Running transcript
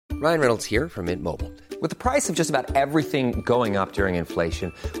Ryan Reynolds here from Mint Mobile. With the price of just about everything going up during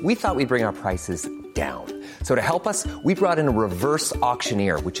inflation, we thought we'd bring our prices down. So to help us, we brought in a reverse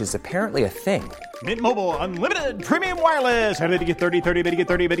auctioneer, which is apparently a thing. Mint Mobile Unlimited Premium Wireless. How to get 30, 30, bit to get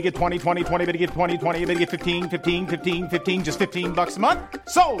 30, bit to get 20, 20, 20, bit to get 20, 20, bit to get 15, 15, 15, 15, just $15 a month?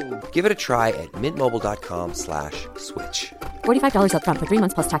 Sold! Give it a try at mintmobile.com/switch. $45 up front for 3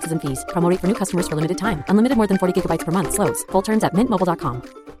 months plus taxes and fees. Promo rate for new customers for limited time. Unlimited more than 40 gigabytes per month. Slows full terms at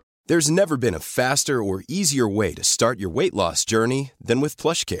mintmobile.com. There's never been a faster or easier way to start your weight loss journey than with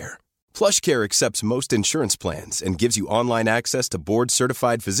PlushCare. PlushCare accepts most insurance plans and gives you online access to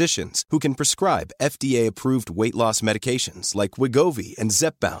board-certified physicians who can prescribe FDA-approved weight loss medications like Wegovy and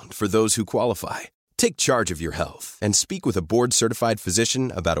Zepbound for those who qualify. Take charge of your health and speak with a board-certified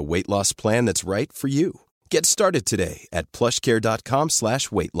physician about a weight loss plan that's right for you. Get started today at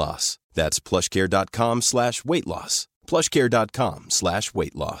plushcare.com/weight loss. That's plushcare.com/weight loss.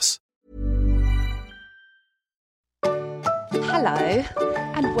 plushcare.com/weight loss. Hello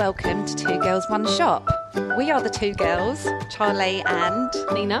and welcome to Two Girls One Shop. We are the two girls, Charlie and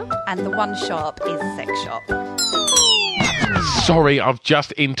Nina, and the one shop is Sex Shop. Sorry, I've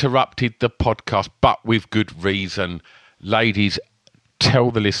just interrupted the podcast, but with good reason. Ladies,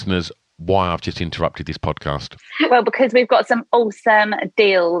 tell the listeners why I've just interrupted this podcast. Well, because we've got some awesome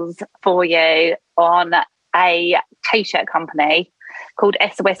deals for you on a t-shirt company called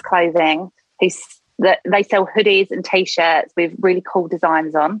SOS Clothing, they sell hoodies and t-shirts with really cool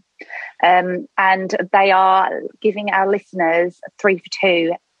designs on. And they are giving our listeners a 3 for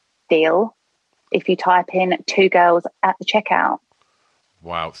 2 deal if you type in Two Girls at the checkout.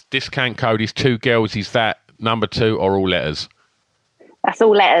 Wow. Discount code is 2 girls. Is that number 2 or all letters? That's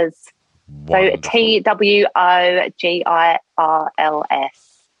all letters. Wonderful. So TWOGIRLS.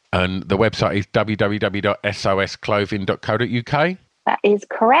 And the website is www.sosclothing.co.uk. That is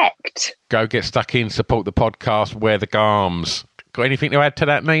correct. Go get stuck in, support the podcast, wear the garms. Got anything to add to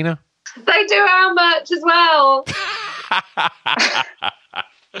that, Nina? they do our merch as well.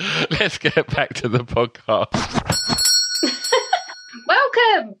 Let's get back to the podcast.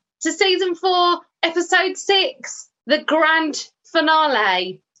 Welcome to season 4, episode 6, the grand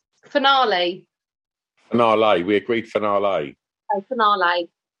finale. Finale. We agreed finale. Oh,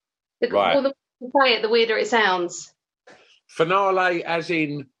 finale. Right. The more you say it, the weirder it sounds. Finale as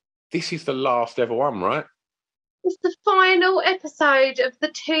in, this is the last ever one, right? It's the final episode of the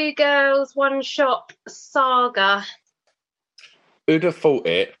Two Girls One Shop saga. Who'd have thought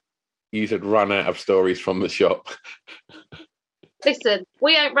it? You had run out of stories from the shop. Listen,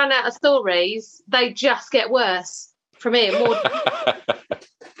 we ain't run out of stories. They just get worse from here. More.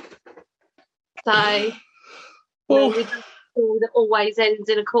 So, we don't all that always ends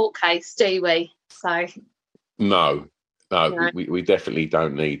in a court case, do we? So, no. We definitely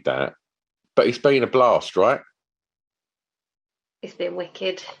don't need that. But it's been a blast, right? It's been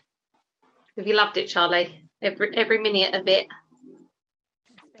wicked. Have you loved it, Charlie? Every minute of it.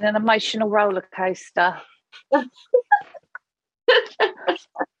 It's been an emotional roller coaster.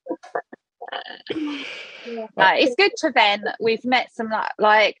 It's good to then. We've met some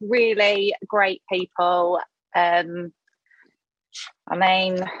like really great people.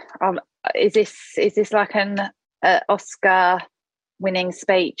 Is this like an Oscar-winning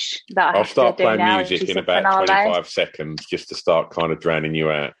speech that I'll start to do playing now music in about 25 seconds just to start kind of drowning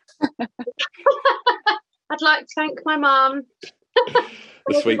you out. I'd like to thank my mum.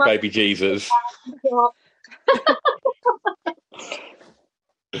 The sweet baby Jesus.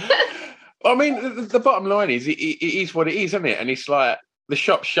 I mean, the bottom line is, it is what it is, isn't it? And it's like the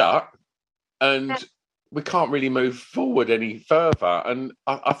shop's shut and we can't really move forward any further. And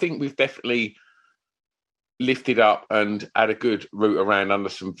I think we've definitely lifted up and had a good route around under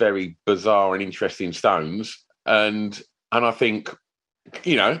some very bizarre and interesting stones. And I think,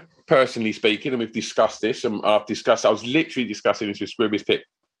 you know, personally speaking, and we've discussed this, and I was literally discussing this with Scribby's Pip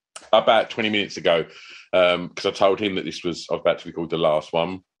about 20 minutes ago, because I told him that I was about to record the last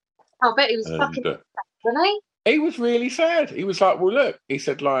one. I bet he was fucking sad, wasn't he? He was really sad. He was like, well, look, he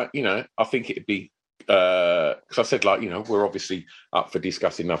said, like, you know, I think it'd be, because I said, like, you know, we're obviously up for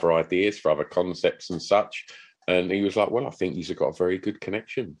discussing other ideas for other concepts and such. And he was like, well, I think you've got a very good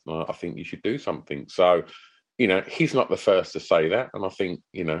connection. I think you should do something. So, you know, he's not the first to say that. And I think,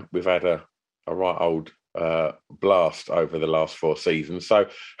 you know, we've had a right old blast over the last 4 seasons. So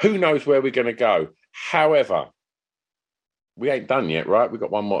who knows where we're going to go. However, we ain't done yet, right? We've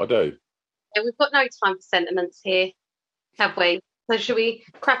got one more to do. Yeah, we've got no time for sentiments here, have we? So should we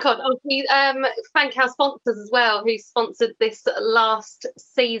crack on? Oh, we thank our sponsors as well, who sponsored this last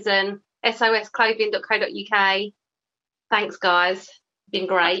season, sosclothing.co.uk. Thanks, guys. Been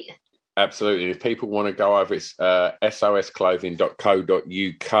great. Absolutely. If people want to go over, it's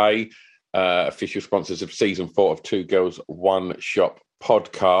sosclothing.co.uk, official sponsors of season 4 of Two Girls One Shop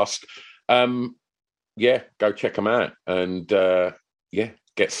podcast. Yeah, go check them out and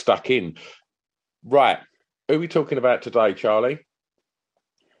get stuck in. Right. Who are we talking about today, Charlie?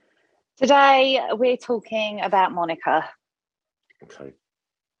 Today we're talking about Monica. Okay.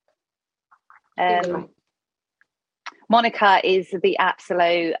 Monica is the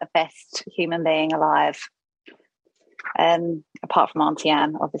absolute best human being alive, apart from Auntie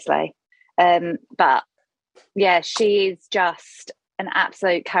Anne, obviously. But yeah, she is just an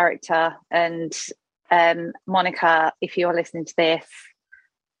absolute character. And Monica, if you're listening to this,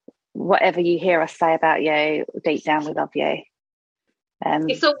 whatever you hear us say about you, deep down we love you.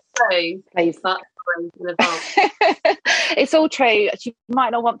 It's all true. Please. But it's all true. You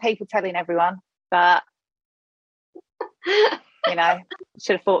might not want people telling everyone, but you know,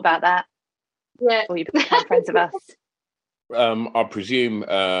 should have thought about that. Yeah. Before you became friends with us. I presume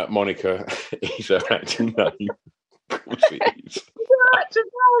Monica is her acting name. Of course it is.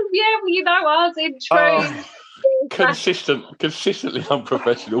 Yeah, well, you know us in true. Consistently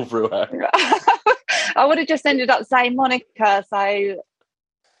unprofessional throughout. I would have just ended up saying Monica, so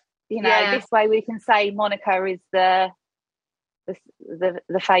you know, this way we can say Monica is the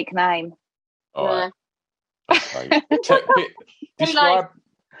fake name. All right. Okay. Describe.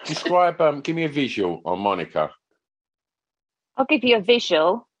 Give me a visual on Monica. I'll give you a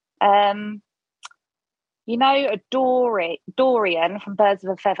visual. You know, Dorian from Birds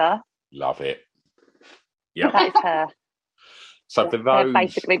of a Feather. Love it. Yeah, that is her. So for those, they're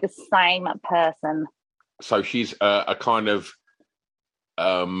basically the same person. So she's a kind of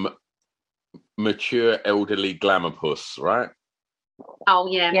mature, elderly glamour puss, right? Oh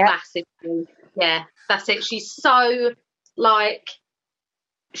yeah, massively. Yeah, that's it. She's so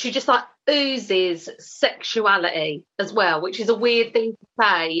she just oozes sexuality as well, which is a weird thing to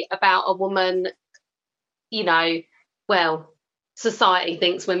say about a woman. You know, well, society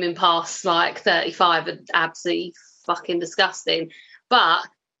thinks women past 35 are absolutely fucking disgusting, but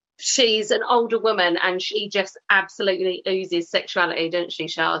she's an older woman and she just absolutely oozes sexuality, doesn't she,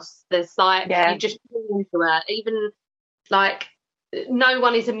 Charles? There's you just feel into her. Even no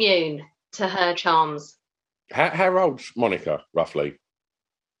one is immune to her charms. How old's Monica, roughly?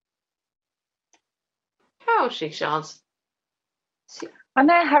 How old is she, Charles? I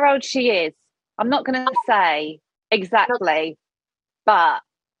know how old she is. I'm not going to say exactly, but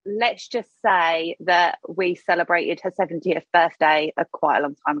let's just say that we celebrated her 70th birthday quite a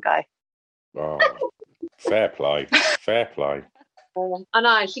long time ago. Oh, fair play. Fair play. I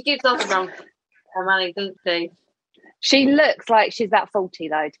know. She gives us a run for her money, doesn't she? She looks like she's about 40,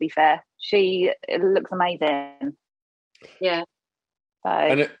 though, to be fair. She looks amazing. Yeah. So.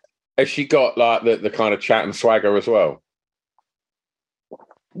 And has she got the kind of chat and swagger as well?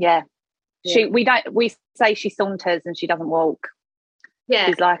 Yeah. We say she saunters and she doesn't walk. Yeah.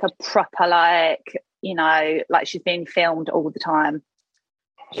 She's like a proper she's being filmed all the time.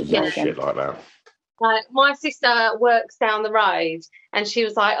 Shit like that. My sister works down the road and she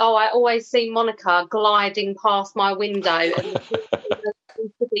was like, oh, I always see Monica gliding past my window and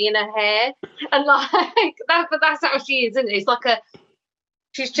in her hair. And that's how she is, isn't it? It's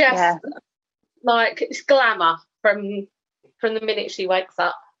she's just it's glamour from the minute she wakes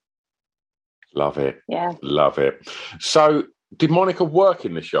up. Love it. Yeah. Love it. So did Monica work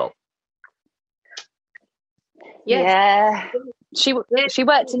in the shop? Yes. Yeah. She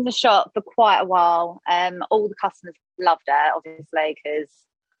worked in the shop for quite a while. All the customers loved her, obviously, because,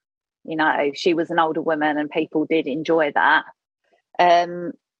 you know, she was an older woman and people did enjoy that.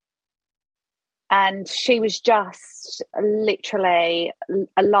 And she was just literally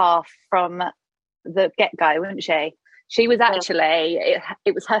a laugh from the get-go, wasn't she? She was actually,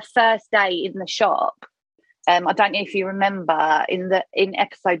 it was her first day in the shop. I don't know if you remember in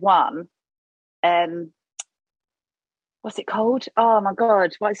episode 1, what's it called? Oh my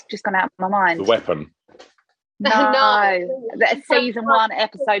God, what's just gone out of my mind? The Weapon. No. Season 1,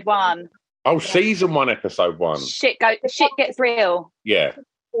 episode 1. Oh, season 1, episode 1. Shit gets real. Yeah.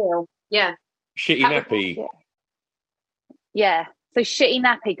 Yeah. Shitty nappy. Yeah. So shitty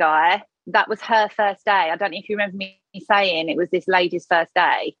nappy guy, that was her first day. I don't know if you remember me saying it was this lady's first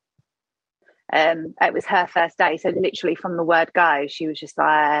day. It was her first day. So literally from the word go, she was just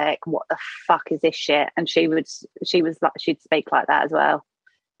like, what the fuck is this shit? And she'd speak like that as well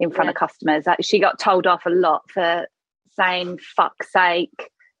in front of customers. She got told off a lot for saying fuck's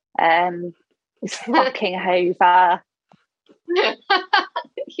sake. It's fucking Hoover.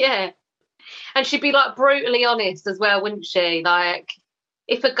 Yeah. And she'd be brutally honest as well, wouldn't she?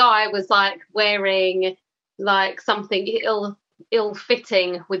 if a guy was like wearing like something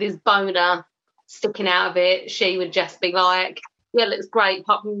ill-fitting with his boner sticking out of it, she would just be like, yeah, looks great,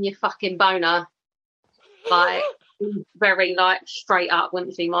 apart from your fucking boner. Like, very like straight up,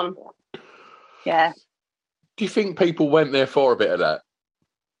 wouldn't she, Mon? Yeah. Do you think people went there for a bit of that?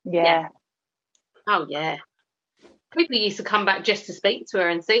 Yeah. Oh, yeah. People used to come back just to speak to her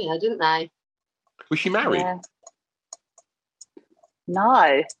and see her, didn't they? Was she married? Yeah.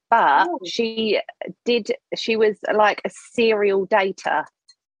 No, but she was like a serial dater,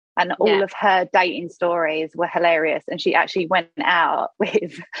 and all of her dating stories were hilarious. And she actually went out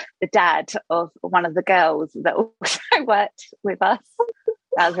with the dad of one of the girls that also worked with us.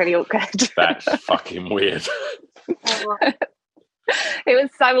 That was really awkward. That's fucking weird. It was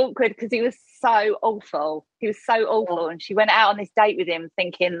so awkward because he was so awful. He was so awful. And she went out on this date with him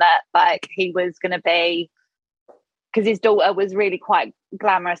thinking that like he was going to be, because his daughter was really quite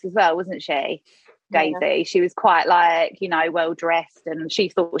glamorous as well, wasn't she? Daisy. Yeah. She was quite like, you know, well dressed, and she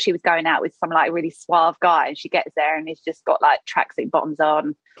thought she was going out with some like really suave guy, and she gets there and he's just got like tracksuit bottoms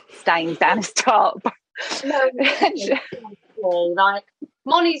on, stains down his top. No, like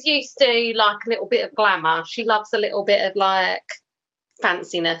Moni's used to like a little bit of glamour. She loves a little bit of like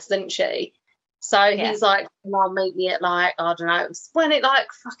fanciness, doesn't she? So he's like, I'll meet me at like, I don't know, when it like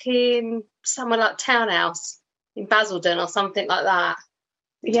fucking somewhere like Townhouse in Basildon or something like that.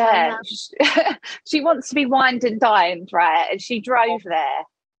 Yeah, she wants to be wined and dined, right? And she drove there.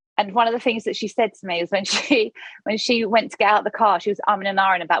 And one of the things that she said to me was when she went to get out of the car, she was umming and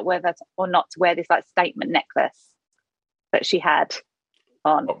ahhing about whether or not to wear this like statement necklace that she had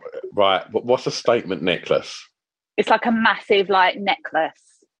on. Right, what's a statement necklace? It's like a massive like necklace.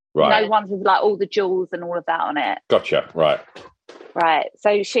 Right. No ones with like all the jewels and all of that on it. Gotcha. Right.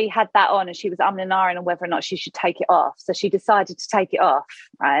 So she had that on, and she was umming and ahhing on whether or not she should take it off. So she decided to take it off,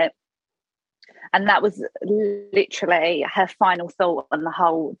 right? And that was literally her final thought on the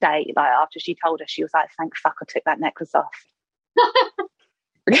whole date. Like after she told us, she was like, "Thank fuck I took that necklace off,"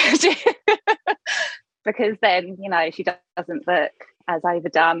 because then you know she doesn't look as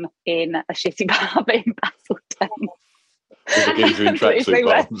overdone in a shitty pub in Basildon. With the geezer in tracksuit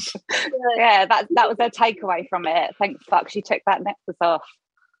bottoms. Yeah, that was her takeaway from it. Thank fuck she took that necklace off.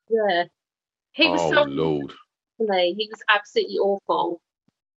 Yeah. He was Lord. He was absolutely awful.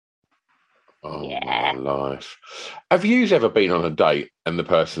 Oh, my life. Have you ever been on a date and the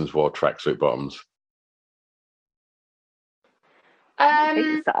person's wore tracksuit bottoms? I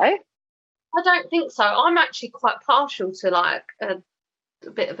think so. I don't think so. I'm actually quite partial to like a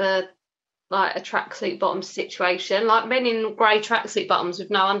bit of a tracksuit bottom situation. Like men in grey tracksuit bottoms with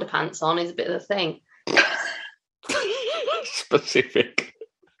no underpants on is a bit of a thing. Specific.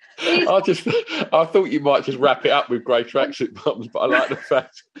 I thought you might just wrap it up with grey tracksuit bottoms, but I like the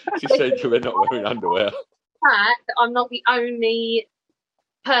fact she said you were not wearing underwear. In fact, I'm not the only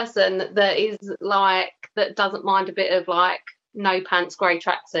person that doesn't mind a bit of like no pants grey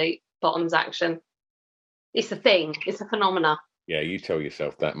tracksuit bottoms action. It's a thing. It's a phenomena. Yeah, you tell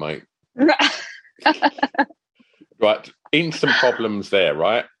yourself that, mate. Right, instant problems there,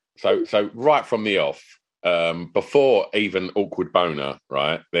 right? So right from the off, before even awkward boner,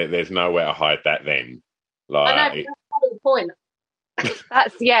 right? There's nowhere to hide that. Then, like, I know, that's the point.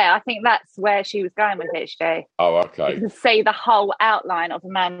 I think that's where she was going with it, Stu. Oh, okay. You can see the whole outline of a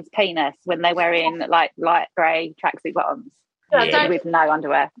man's penis when they're wearing like light grey tracksuit bottoms with no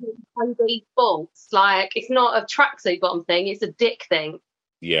underwear. False. Like, it's not a tracksuit bottom thing; it's a dick thing.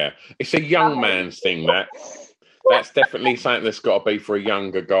 Yeah, it's a young man's thing. That's definitely something that's got to be for a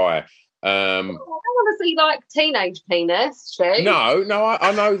younger guy. I don't want to see like teenage penis. Stu. No,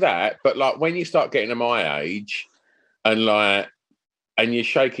 I know that, but like when you start getting to my age, and you're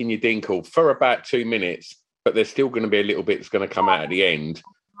shaking your dinkle for about 2 minutes, but there's still going to be a little bit that's going to come out at the end.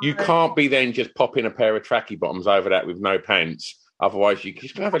 You can't be then just popping a pair of tracky bottoms over that with no pants. Otherwise, you're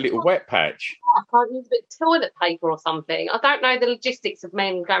just going to have a little wet patch. I can't use a bit of toilet paper or something. I don't know the logistics of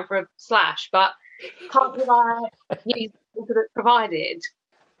men going for a slash, but can't I use the that's provided?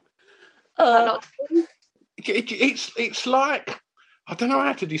 It's like, I don't know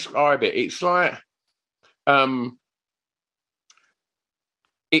how to describe it. It's like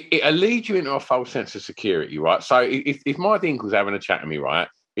it'll lead you into a false sense of security, right? So if my dinkle's having a chat to me, right,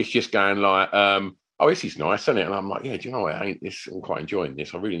 it's just going like, oh, this is nice, isn't it? And I'm like, yeah, do you know what? I'm quite enjoying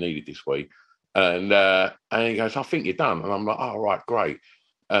this. I really needed this week. And he goes, I think you're done. And I'm like, oh, right, great.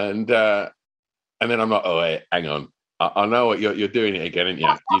 And then I'm like, oh, wait, hang on. I know what you're doing it again,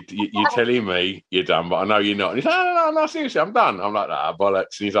 aren't you? You're telling me you're done, but I know you're not. And he's like, no, seriously, I'm done. I'm like,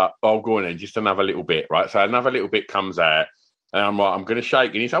 bollocks. And he's like, oh, go on then, just another little bit, right? So another little bit comes out. And I'm like, I'm going to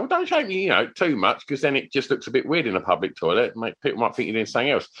shake. And he's like, well, don't shake me, too much, because then it just looks a bit weird in a public toilet. People might think you're doing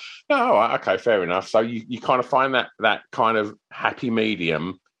something else. No, all right, okay, fair enough. So you kind of find that kind of happy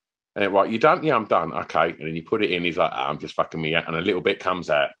medium. And right, you done? Yeah, I'm done. Okay. And then you put it in. He's like, I'm just fucking me out. And a little bit comes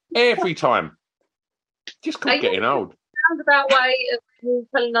out every time. Just called getting old. Roundabout way of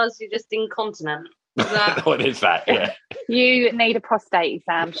telling us you're just incontinent. What is that? Yeah. You need a prostate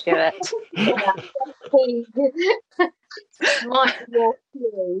exam, Stuart.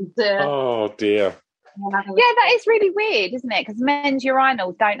 Oh dear. Yeah, that is really weird, isn't it? Because men's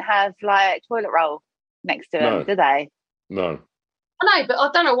urinals don't have like toilet roll next to them, do they? No. I know, but I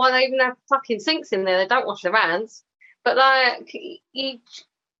don't know why they even have fucking sinks in there. They don't wash their hands. But like, you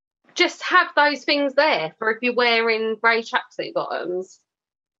just have those things there for if you're wearing grey tracksuit bottoms.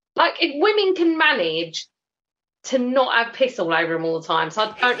 Like, if women can manage to not have piss all over them all the time,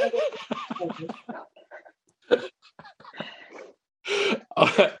 so I don't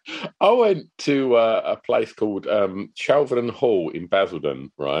know. I went to a place called Chelverton Hall in Basildon,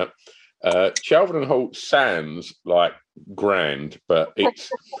 right? Chelverton Hall sounds like grand, but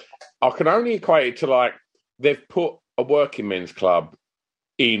I can only equate it to like they've put a working men's club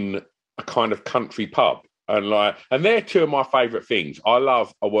in a kind of country pub. And they're two of my favourite things. I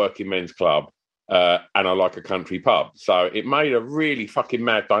love a working men's club and I like a country pub. So it made a really fucking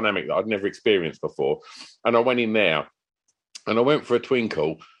mad dynamic that I'd never experienced before. And I went in there and I went for a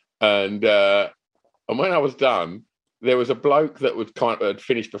twinkle. And when I was done, there was a bloke that had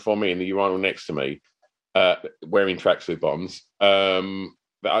finished before me in the urinal next to me, wearing tracksuit bottoms. None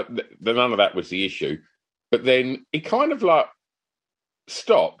of that was the issue. But then he kind of like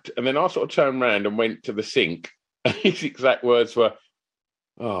stopped, and then I sort of turned around and went to the sink, and his exact words were,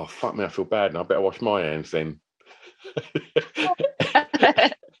 "Oh, fuck me, I feel bad, and I better wash my hands then."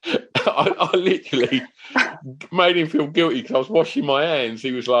 I literally made him feel guilty because I was washing my hands.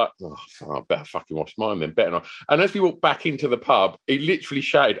 He was like, "Oh, I better fucking wash mine then, better not." And as we walked back into the pub, he literally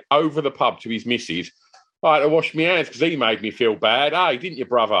shouted over the pub to his missus, "I had to wash my hands because he made me feel bad. Hey, didn't you,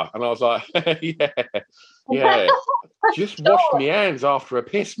 brother?" And I was like, yeah. Just wash my hands after a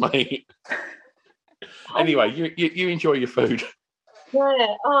piss, mate. Anyway, you enjoy your food.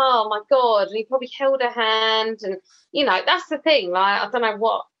 Yeah. Oh my God. And he probably held her hand, and that's the thing. Like, I don't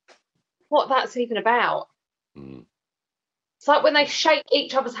know what that's even about. Mm. It's like when they shake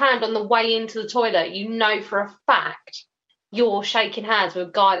each other's hand on the way into the toilet, you know for a fact you're shaking hands with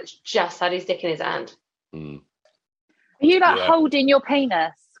a guy that's just had his dick in his hand. Mm. Are you holding your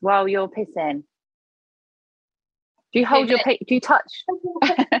penis while you're pissing? Do you hold your penis? Do you touch?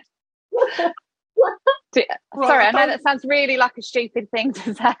 Sorry, I know that sounds really like a stupid thing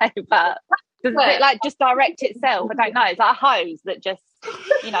to say, but does it like just direct itself? I don't know. It's like a hose that just,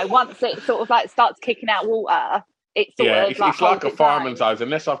 once it sort of like starts kicking out water, it's it's like a fireman's hose.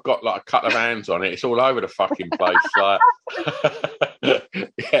 Unless I've got like a couple of hands on it, it's all over the fucking place. Like, yeah,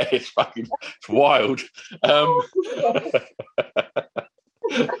 it's wild.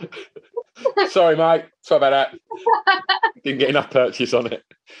 Sorry, mate. Sorry about that. Didn't get enough purchase on it.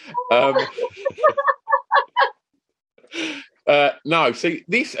 No, see,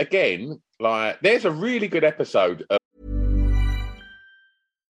 this again, like, there's a really good episode of.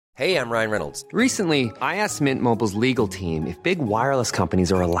 Hey, I'm Ryan Reynolds. Recently, I asked Mint Mobile's legal team if big wireless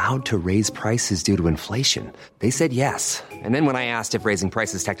companies are allowed to raise prices due to inflation. They said yes. And then when I asked if raising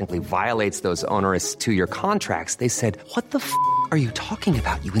prices technically violates those onerous 2-year contracts, they said, "What the f*** are you talking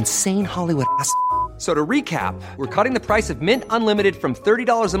about, you insane Hollywood ass?" So to recap, we're cutting the price of Mint Unlimited from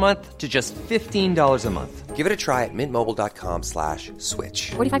 $30 a month to just $15 a month. Give it a try at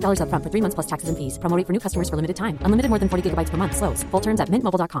mintmobile.com/switch. $45 up front for 3 months plus taxes and fees. Promo rate for new customers for limited time. Unlimited more than 40 gigabytes per month. Slows full terms at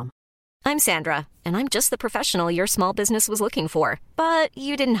mintmobile.com. I'm Sandra, and I'm just the professional your small business was looking for. But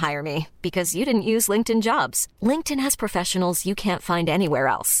you didn't hire me because you didn't use LinkedIn Jobs. LinkedIn has professionals you can't find anywhere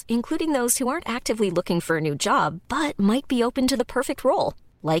else, including those who aren't actively looking for a new job, but might be open to the perfect role,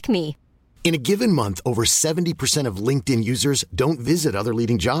 like me. In a given month, over 70% of LinkedIn users don't visit other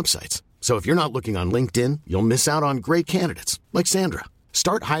leading job sites. So if you're not looking on LinkedIn, you'll miss out on great candidates like Sandra.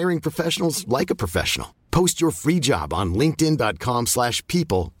 Start hiring professionals like a professional. Post your free job on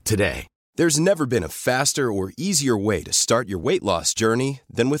linkedin.com/people today. There's never been a faster or easier way to start your weight loss journey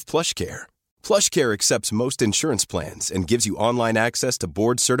than with PlushCare. PlushCare accepts most insurance plans and gives you online access to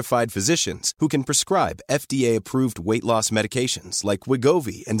board-certified physicians who can prescribe FDA-approved weight loss medications like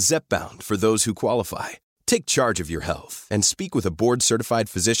Wegovy and Zepbound for those who qualify. Take charge of your health and speak with a board-certified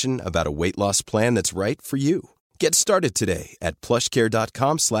physician about a weight loss plan that's right for you. Get started today at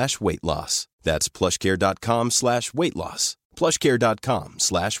plushcare.com/weight loss. That's plushcare.com/weight loss.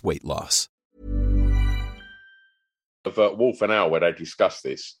 plushcare.com/weight loss. of Wolf and Owl where they discuss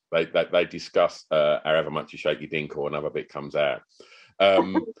this. They discuss however much you shake your dink or another bit comes out.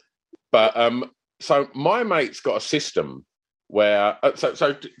 So my mate's got a system where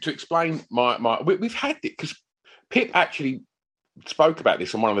so to explain we've had it because Pip actually spoke about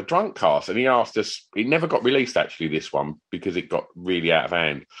this on one of the drunk casts, and he asked us. It never got released actually, this one, because it got really out of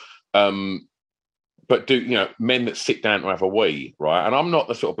hand. But men that sit down to have a wee, right? And I'm not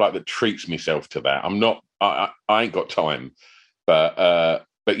the sort of bloke that treats myself to that. I'm not. I ain't got time. But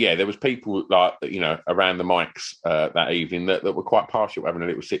yeah, there was people like around the mics that evening that were quite partial to having a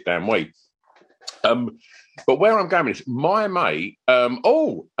little sit down wee. But where I'm going is my mate. I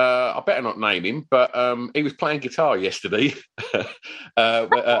better not name him, but he was playing guitar yesterday.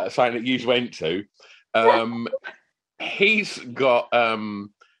 Something that you went to.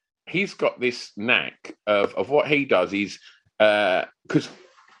 He's got this knack of what he does is because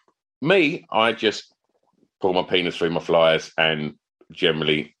I just pull my penis through my flyers and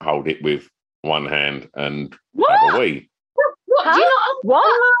generally hold it with one hand and have a wee. What? Huh?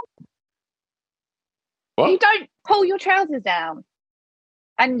 What? What? You don't pull your trousers down,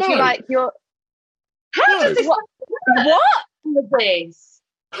 and No. you're. How does this What? This?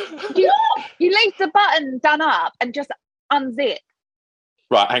 You leave the button done up and just unzip.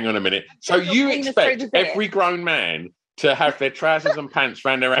 Right, hang on a minute. So Put your you penis expect through the zip. every grown man to have their trousers and pants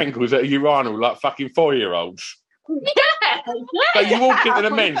around their ankles at a urinal like fucking 4-year-olds? Yeah. So you walk into the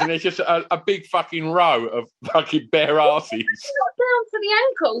men's and there's just a big fucking row of fucking bare arses. Not down to the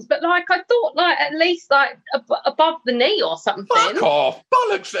ankles, but I thought at least above the knee or something. Fuck off.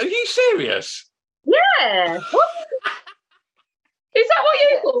 Bollocks. Are you serious? Yeah. What? Is that what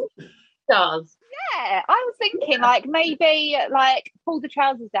you thought does? Yeah, I was thinking maybe pull the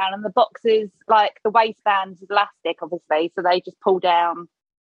trousers down and the boxes the waistband's elastic, obviously, so they just pull down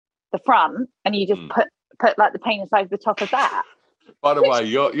the front and you just put the penis over the top of that. By the way,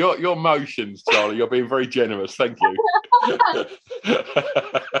 your motions, Charlie, you're being very generous. Thank you.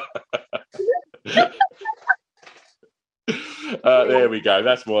 There we go.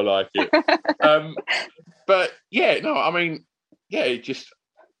 That's more like it. But yeah, no, I mean, yeah, it just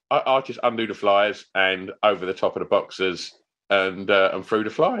I just undo the flyers and over the top of the boxers and through the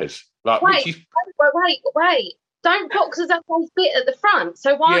flyers. Wait. Don't boxers have those bit at the front?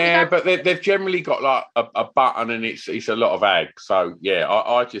 So why? Yeah, but they've generally got a button and it's a lot of ag. So yeah,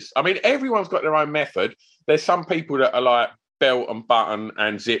 I mean, everyone's got their own method. There's some people that are belt and button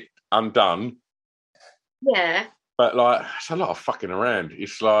and zip undone. Yeah. But it's a lot of fucking around.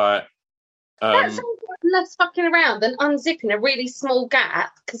 It's that sounds less fucking around than unzipping a really small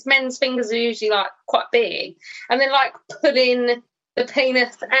gap, because men's fingers are usually quite big, and then pulling the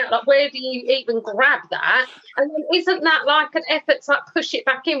penis out. Where do you even grab that? And then isn't that an effort to push it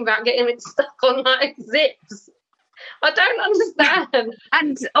back in without getting it stuck on zips? I don't understand.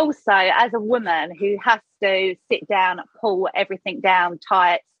 And also, as a woman who has to sit down, pull everything down,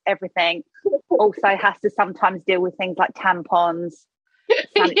 tights, everything, also has to sometimes deal with things like tampons,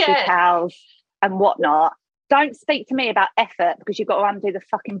 sanitary towels and whatnot. Don't speak to me about effort, because you've got to undo the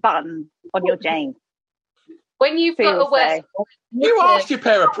fucking button on your jean. When you've got a West, you asked your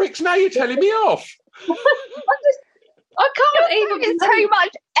pair of pricks, now you're telling me off. I can't even. It's too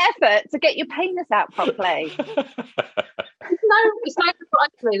much effort to get your penis out properly. It's no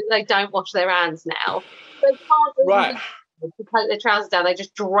surprise to me that they don't wash their hands now. They can't right. To take their trousers down, they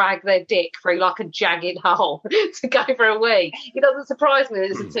just drag their dick through a jagged hole to go for a wee. It doesn't surprise me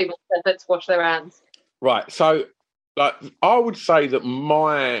that it's too much effort to wash their hands. Right. So, I would say that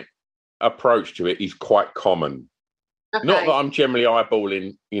my approach to it is quite common. Okay. Not that I'm generally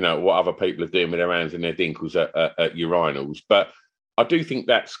eyeballing, what other people are doing with their hands and their dinkles at urinals, but I do think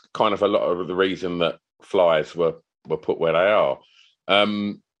that's kind of a lot of the reason that flyers were put where they are.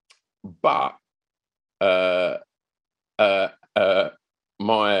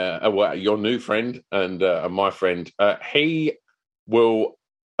 Your new friend and my friend, he will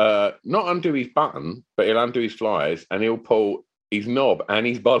not undo his button, but he'll undo his flyers and he'll pull his knob and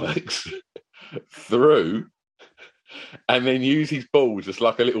his bollocks through, and then use his balls as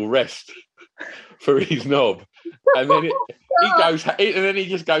a little rest for his knob, and then he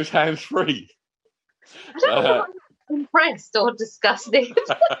just goes hands free. I don't know if I'm impressed or disgusted.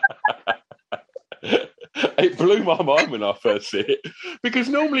 It blew my mind when I first see it, because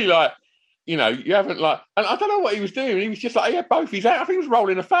normally, you haven't and I don't know what he was doing. He was just he had both his hands. I think he was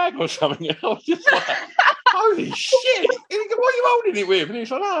rolling a fag or something. And I was just holy shit! What are you holding it with? And he's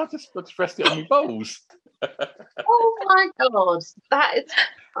like, I just rest it on my balls. Oh my god, that is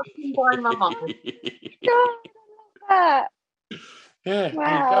fucking blowing my mind. God, Yeah,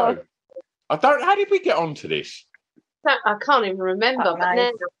 wow. there you go. How did we get onto this? I can't even remember, Oh, but nice.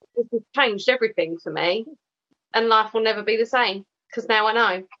 now this has changed everything for me, and life will never be the same because now I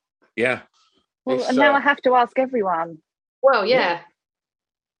know. Yeah. Well, It's, and now I have to ask everyone. Well, yeah,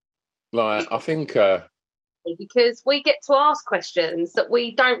 like I think because we get to ask questions that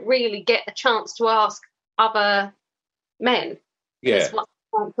we don't really get a chance to ask other men. yeah. Because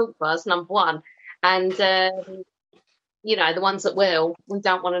won't talk to us, number one, and you know, the ones that will, we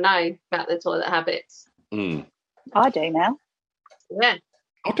don't want to know about their toilet habits. Mm. I do now. Yeah.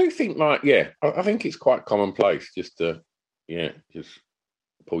 I do think I think it's quite commonplace just to just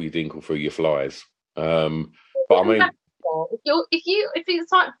pull your dinkle through your flies. But I mean, if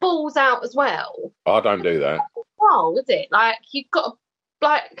it's like balls out as well, I don't do that. oh, is it like you've got to,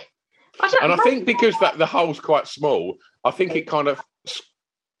 like? And I think because that the hole's quite small, I think it kind of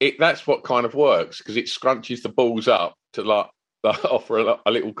that's what kind of works because it scrunches the balls up to like offer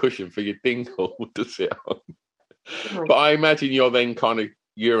a little cushion for your dinkle to sit on. Oh, but I imagine you're then kind of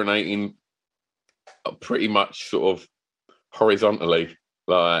urinating pretty much sort of horizontally.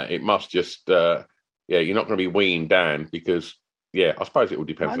 Like it must just, you're not going to be weeing down because, I suppose it all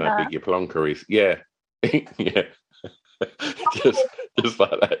depends on how big your plonker is. Yeah, yeah, just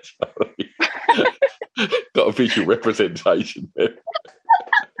like that. Got a visual representation there.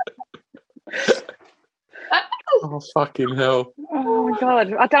 Oh, fucking hell. Oh, my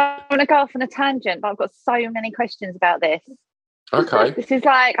God. I don't want to go off on a tangent, but I've got so many questions about this. Okay. This is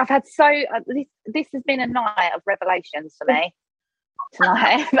like, I've had this has been a night of revelations for me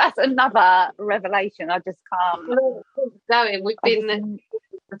tonight. That's another revelation. I just can't. We've been in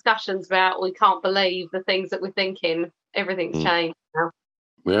discussions about we can't believe the things that we're thinking. Everything's changed now.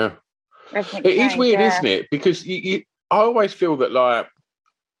 Yeah. Everything's It is changed, weird, yeah. isn't it? Because I always feel that, like,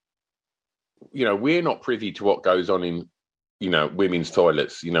 we're not privy to what goes on in, women's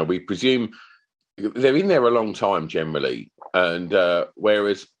toilets. We presume they're in there a long time generally. And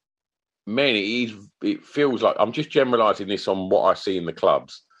whereas men, it feels like, I'm just generalising this on what I see in the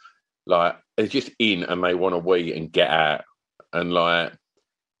clubs, like they're just in and they want to wee and get out. And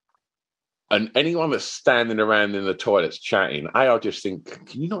and anyone that's standing around in the toilets chatting, I just think,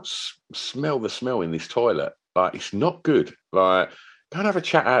 can you not smell the smell in this toilet? Like, it's not good. Like, go and have a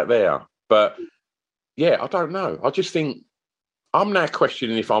chat out there. But, I don't know. I just think, I'm now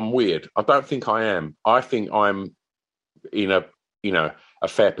questioning if I'm weird. I don't think I am. I think I'm in a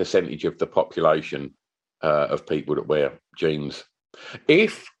fair percentage of the population of people that wear jeans.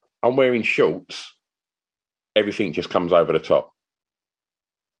 If I'm wearing shorts, everything just comes over the top.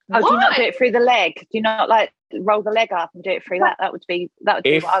 Oh, do you not do it through the leg? Do you not like roll the leg up and do it through that? That would be what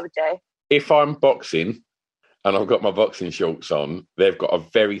I would do. If I'm boxing and I've got my boxing shorts on, they've got a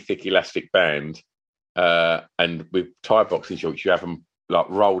very thick elastic band, and with Thai boxing shorts, you have them like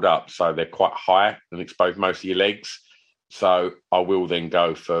rolled up so they're quite high and expose most of your legs. So I will then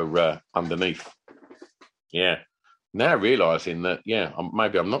go for underneath. Yeah. Now realising that,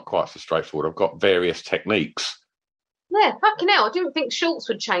 maybe I'm not quite so straightforward. I've got various techniques. Yeah, fucking hell. I didn't think shorts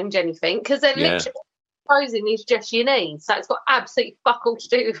would change anything because they're literally exposing is just your knees. So it's got absolutely fuck all to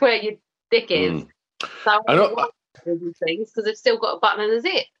do with where your dick is. So I don't want these things because they've still got a button and a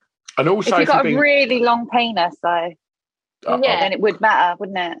zip. And also, if you've got a really long penis, though, then it would matter,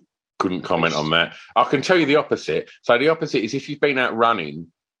 wouldn't it? Couldn't comment on that. I can tell you the opposite. So the opposite is if you've been out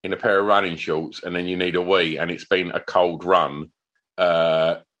running in a pair of running shorts and then you need a wee and it's been a cold run,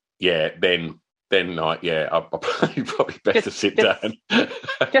 then I'll probably better sit down.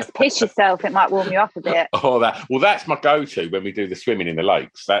 Just piss yourself; it might warm you up a bit. That's my go-to when we do the swimming in the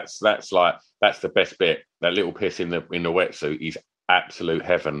lakes. That's the best bit. That little piss in the wetsuit is absolute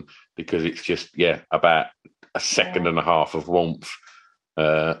heaven because it's just about a second and a half of warmth.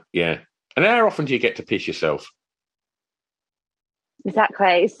 And how often do you get to piss yourself?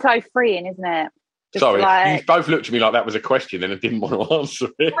 Exactly, it's so freeing, isn't it? Just Sorry, you both looked at me like that was a question and I didn't want to answer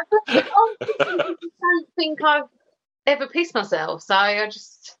it. I don't think I've ever pissed myself, so I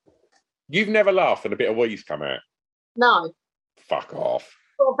just... You've never laughed and a bit of wee's come out? No. Fuck off.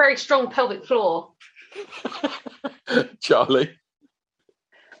 I've got a very strong pelvic floor. Charlie?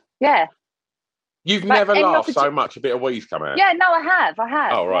 Yeah. You've never laughed so much a bit of wee's come out? Yeah, no, I have.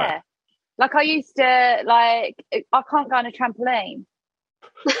 Oh, right. Yeah. Like I used to, I can't go on a trampoline.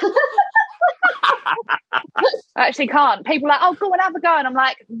 I actually can't. People are like, oh, go on, have a go. And I'm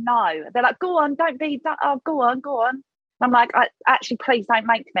like, no. They're like, go on, go on. And I'm like, actually, please don't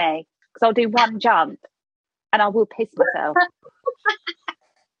make me. Because I'll do one jump and I will piss myself.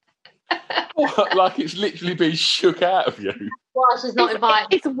 What, like it's literally being shook out of you? Well, she's not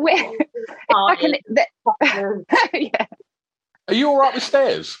invited. It's weird. Yeah. Are you all right with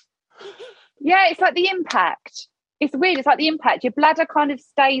stairs? Yeah, it's like the impact. It's weird. It's like the impact. Your bladder kind of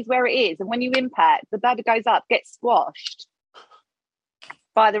stays where it is, and when you impact, the bladder goes up, gets squashed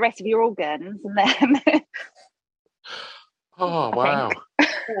by the rest of your organs, and then. Oh wow! I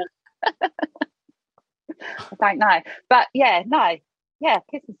don't know, but yeah,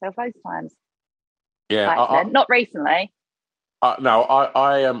 pissed myself loads of times. Yeah, not recently. No,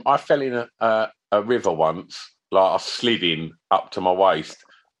 I fell in a river once. Like I slid in up to my waist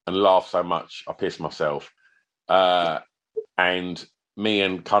and laughed so much I pissed myself. And me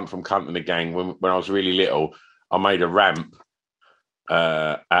and Cunt from Cunt and the gang, when I was really little, I made a ramp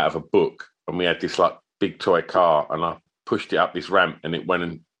out of a book, and we had this like big toy car, and I pushed it up this ramp, and it went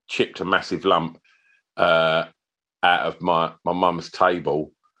and chipped a massive lump out of my mum's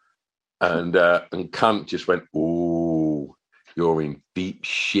table, and Cunt just went, "Ooh, you're in deep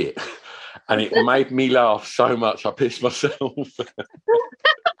shit," and it made me laugh so much I pissed myself.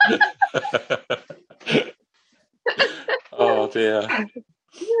 Oh dear.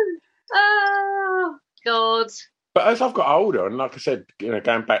 Oh God. But as I've got older, and like I said,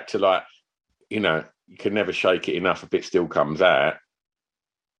 going back to like, you can never shake it enough if it still comes out.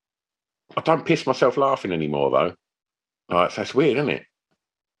 I don't piss myself laughing anymore, though. Like, that's weird, isn't it?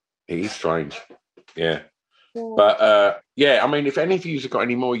 It is strange. Yeah. But I mean, if any of you have got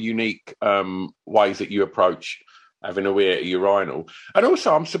any more unique ways that you approach having a wee at a urinal, and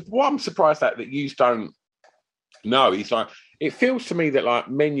also I'm surprised that you don't know. It's like, it feels to me that like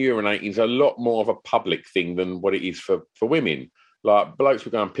men urinating is a lot more of a public thing than what it is for women. Like blokes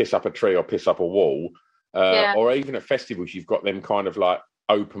will go and piss up a tree or piss up a wall, or even at festivals, you've got them kind of like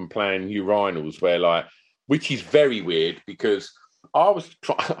open plan urinals where like, which is very weird because I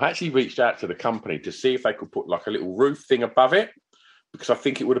actually reached out to the company to see if they could put like a little roof thing above it, because I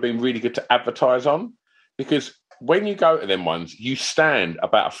think it would have been really good to advertise on. Because when you go to them ones, you stand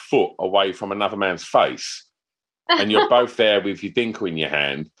about a foot away from another man's face, and you're both there with your dinkle in your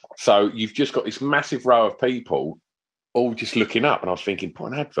hand. So you've just got this massive row of people all just looking up. And I was thinking,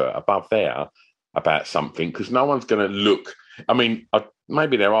 put an advert above there about something, because no one's going to look. I mean,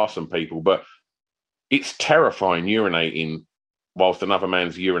 maybe there are some people, but it's terrifying urinating whilst another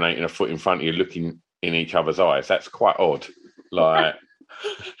man's urinating a foot in front of you, looking in each other's eyes. That's quite odd. Like,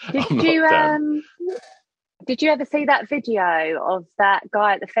 did you ever see that video of that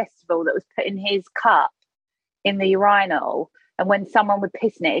guy at the festival that was putting his cup in the urinal, and when someone would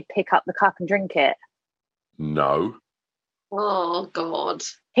piss in it, he'd pick up the cup and drink it? No. Oh God.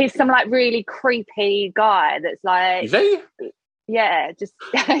 He's some like really creepy guy that's like, is he? Yeah, just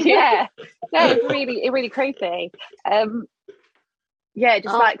yeah, it's really creepy.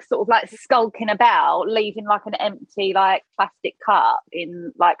 Like sort of like skulking about, leaving like an empty like plastic cup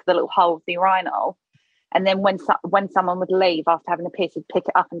in like the little hole of the urinal, and then when someone would leave after having a piss, he'd pick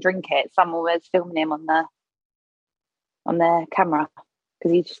it up and drink it. Someone was filming him on their camera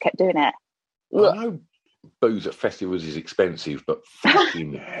because he just kept doing it. I know booze at festivals is expensive, but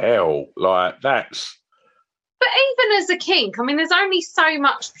fucking hell, like that's. But even as a kink, I mean, there's only so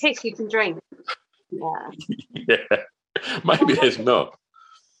much piss you can drink. Yeah. Yeah. Maybe there's not.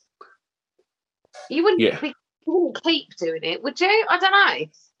 You wouldn't keep doing it, would you? I don't know.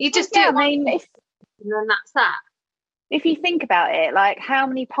 You just do it. I mean, and then that's that. If you think about it, like, how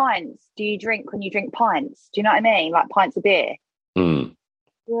many pints do you drink when you drink pints? Do you know what I mean? Like pints of beer. Mm.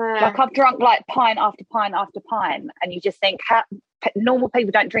 Yeah. Like I've drunk like pint after pint after pint, and you just think normal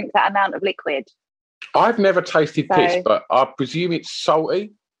people don't drink that amount of liquid. I've never tasted piss, but I presume it's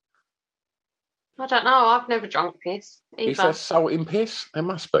salty. I don't know. I've never drunk piss either. Is there salt in piss? There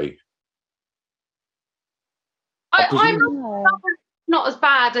must be. I'm not as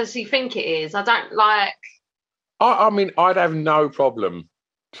bad as you think it is. I don't like. I mean, I'd have no problem.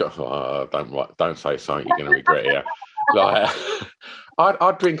 Don't say something you're going to regret here. Like,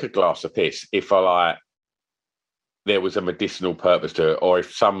 I'd drink a glass of piss if there was a medicinal purpose to it, or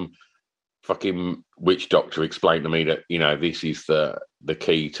if some fucking witch doctor explained to me that, this is the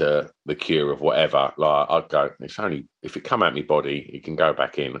key to the cure of whatever. Like, I'd go, it's only, if it come out my body, it can go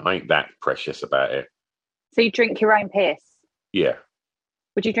back in. I ain't that precious about it. So you drink your own piss? Yeah.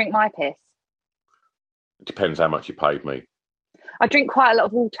 Would you drink my piss? It depends how much you paid me. I drink quite a lot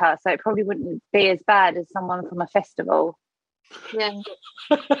of water, so it probably wouldn't be as bad as someone from a festival. Yeah.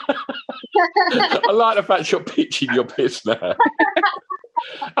 I like the fact you're pitching your piss now.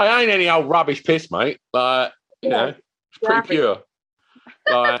 I ain't any old rubbish piss, mate. Like, it's pretty pure.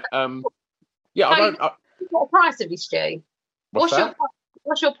 Like, What price have you, Stu?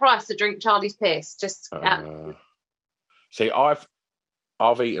 What's your price to drink Charlie's piss? Just see, I've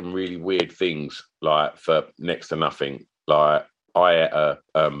eaten really weird things like for next to nothing. Like I ate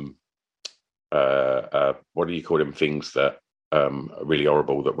what do you call them things that are really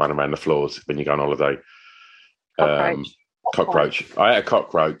horrible that run around the floors when you go on holiday? Cockroach. I ate a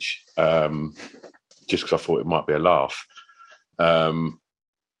cockroach just because I thought it might be a laugh. And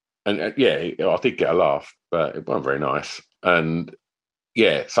yeah, I did get a laugh, but it wasn't very nice. And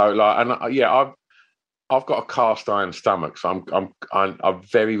yeah, so like, and yeah, I've got a cast iron stomach, so I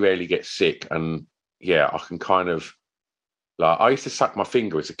very rarely get sick, and yeah, I can kind of like, I used to suck my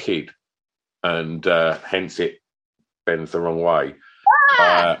finger as a kid, and hence it bends the wrong way.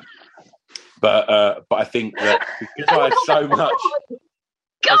 But I think that because I had so much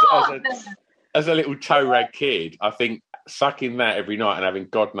as a little toe rag kid, I think sucking that every night and having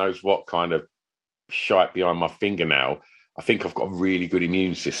God knows what kind of shite behind my fingernail, I think I've got a really good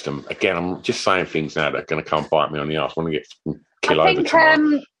immune system. Again, I'm just saying things now that are going to come bite me on the arse. I want to get kill over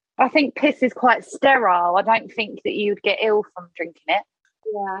tomorrow. I think piss is quite sterile. I don't think that you'd get ill from drinking it.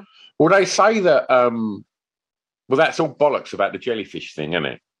 Yeah. Well, they say that. Well, that's all bollocks about the jellyfish thing, isn't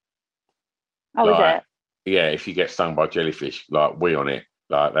it? Oh, like, is it? Yeah, if you get stung by jellyfish, like wee on it,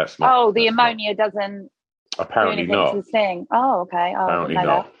 like that's not. Oh, the ammonia doesn't. Apparently do anything not. to the thing. Oh, okay. Oh, Apparently I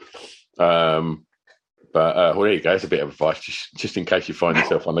not. That. But well, there you go. It's a bit of advice, just in case you find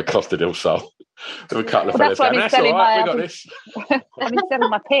yourself on the Costa del Sol with a couple of fellas going, that's all right, we got this. I've been selling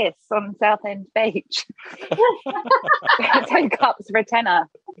my piss on Southend Beach. 2 cups for a tenner.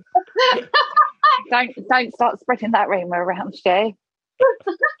 Don't start spreading that rumour around, Stu.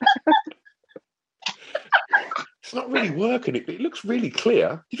 It's not really working. It looks really clear.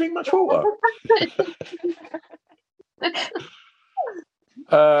 Do you drink much water?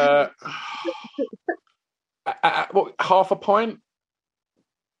 What, half a pint?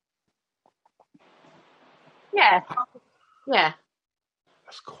 Yeah. Yeah.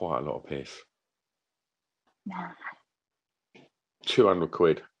 That's quite a lot of piss. Nah. 200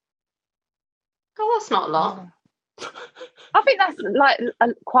 quid. Oh, that's not a lot. I think that's like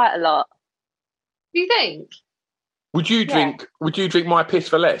quite a lot. Do you think? Would you drink? Would you drink my piss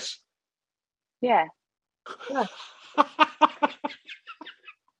for less? Yeah.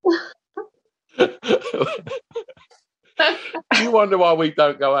 You wonder why we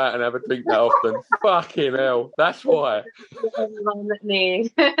don't go out and have a drink that often? Fucking hell, that's why. Anyone that knew.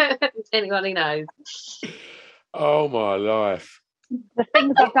 Anyone who knows. Oh my life. The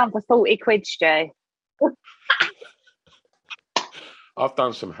things I've done for 40 quid, Stu. I've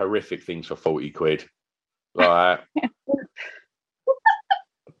done some horrific things for 40 quid. Like, I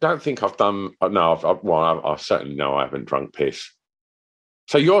don't think I've done. No, I certainly know I haven't drunk piss.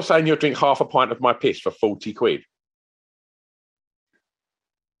 So you're saying you'll drink half a pint of my piss for 40 quid?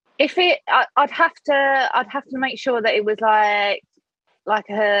 If I'd have to make sure that it was like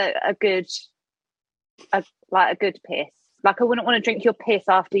a good piss. Like, I wouldn't want to drink your piss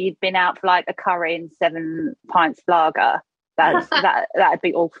after you'd been out for like a curry and 7 pints of lager. That'd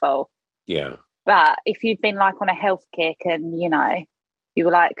be awful. Yeah. But if you'd been like on a health kick and you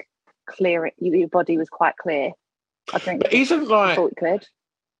were like clear, your body was quite clear, I drink. But isn't like 40 quid.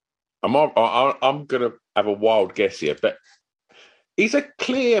 I'm gonna have a wild guess here, but is a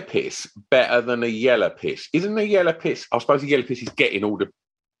clear piss better than a yellow piss? Isn't a yellow piss? I suppose a yellow piss is getting all the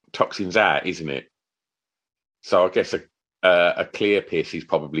toxins out, isn't it? So I guess a clear piss is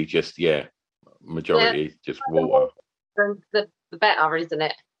probably just majority just water. The better, isn't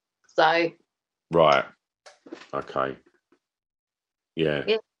it? So. Right. Okay. Yeah.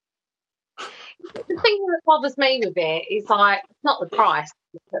 The thing that bothers me with it is like, it's not the price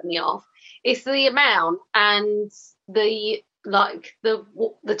that put me off. It's the amount and the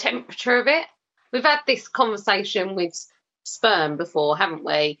temperature of it. We've had this conversation with sperm before, haven't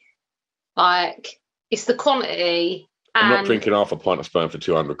we? Like, it's the quantity. I'm not drinking half a pint of sperm for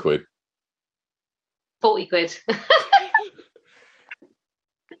 200 quid. 40 quid.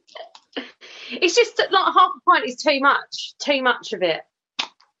 It's just like half a pint is too much of it.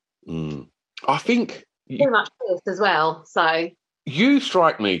 I think too much piss as well. So you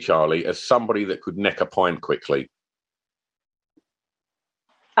strike me, Charlie, as somebody that could neck a pint quickly.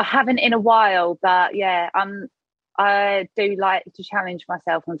 I haven't in a while, but yeah, I do like to challenge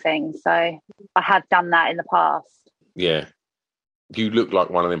myself on things, so I have done that in the past. Yeah, you look like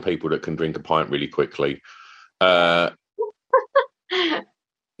one of them people that can drink a pint really quickly. Yeah.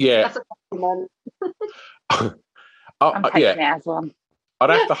 That's a compliment. I'm taking it as one.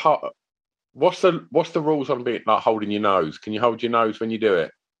 I'd have to. What's the rules on being like holding your nose? Can you hold your nose when you do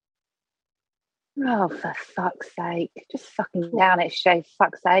it? Oh, for fuck's sake! Just fucking down it, Stu. For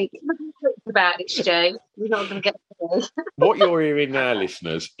fuck's sake. About it, Stu. You're not going to get it. What you're hearing now,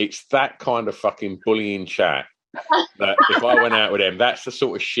 listeners, it's that kind of fucking bullying chat that if I went out with them, that's the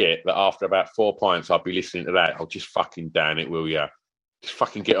sort of shit that after about 4 pints, I'd be listening to that. I'll just fucking down it, will ya? Just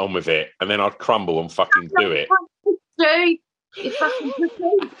fucking get on with it. And then I'd crumble and fucking do it.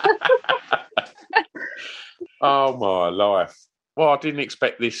 Oh, my life. Well, I didn't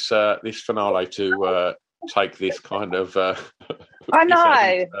expect this finale to take this kind of... I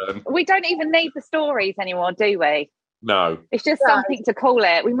know. We don't even need the stories anymore, do we? No. It's just something to call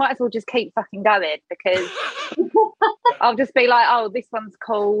it. We might as well just keep fucking going because I'll just be like, oh, this one's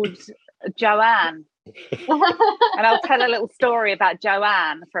called Joanne. And I'll tell a little story about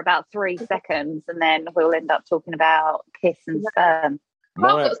Joanne for about 3 seconds and then we'll end up talking about kiss and sperm. I've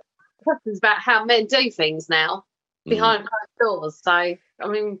got questions about how men do things now behind closed doors. So, I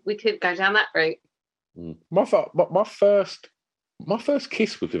mean, we could go down that route. My first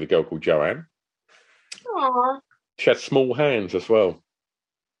kiss was with a girl called Joanne. Aww. She had small hands as well.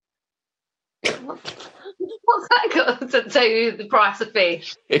 What's that got to do with the price of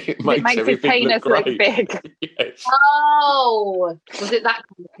fish? It makes his penis look big. Yes. Oh, was it that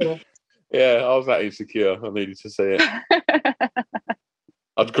kind of kiss? Yeah, I was that insecure. I needed to see it.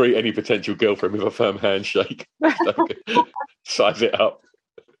 I'd greet any potential girlfriend with a firm handshake. Size it up.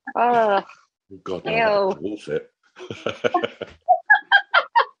 Oh, God, no, wolf it.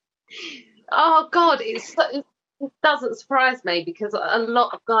 Oh, God, it doesn't surprise me because a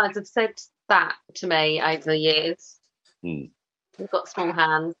lot of guys have said that to me over the years. They've got small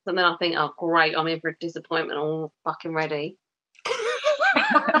hands, and then I think, oh, great, I'm in for a disappointment. I'm fucking ready.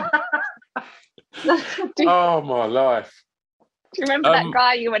 Oh, my life. Do you remember that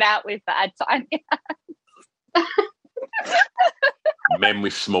guy you went out with that had tiny hands? Men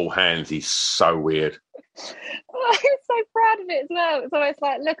with small hands is so weird. Oh, I'm so proud of it as well. It's always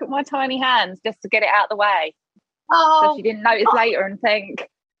like, look at my tiny hands just to get it out of the way. Oh, so she didn't notice later and think,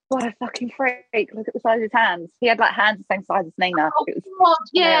 what a fucking freak. Look at the size of his hands. He had like hands the same size as Nina. It was God,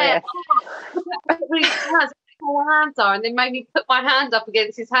 yeah. hilarious. Small hands are, and then made me put my hand up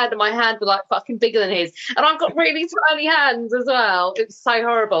against his hand, and my hand was like fucking bigger than his, and I've got really tiny hands as well. It was so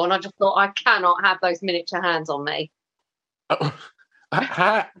horrible, and I just thought I cannot have those miniature hands on me.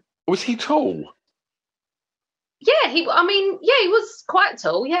 Was he tall? Yeah, he was quite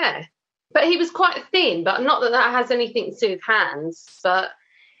tall, yeah, but he was quite thin. But not that has anything to do with hands, but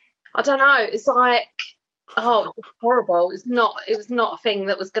I don't know. It's like, oh, it was horrible. It was not a thing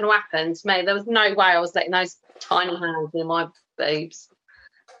that was going to happen to me. There was no way I was letting those tiny hands in my boobs.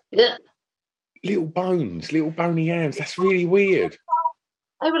 Yeah. Little bones, little bony hands. That's really weird.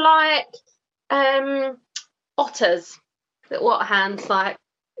 They were like otters. Little otter hands, like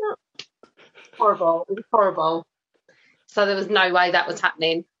horrible. It was horrible. So there was no way that was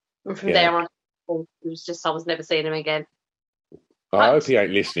happening. And from there on, it was just I was never seeing him again. I hope he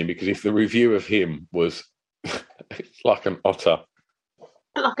ain't listening, because if the review of him was like an otter.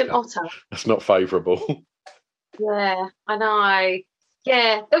 Like an otter. That's not favourable. Yeah, I know.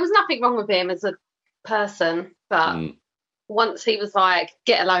 Yeah, there was nothing wrong with him as a person, but once he was like,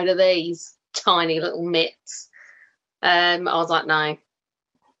 get a load of these tiny little mitts, I was like, no.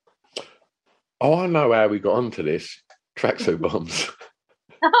 Oh, I know how we got onto this. Tracksuit bombs.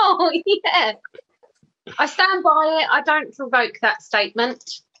 Oh, yeah. I stand by it. I don't provoke that statement.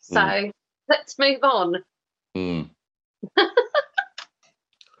 So let's move on. Can't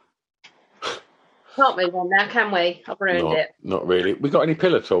move on now, can we? I've ruined it. Not really. We got any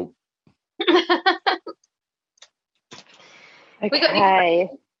pillow talk? Okay.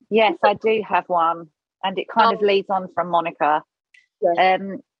 Yes, I do have one. And it kind of leads on from Monica. Yeah.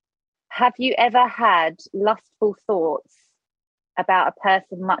 Have you ever had lustful thoughts about a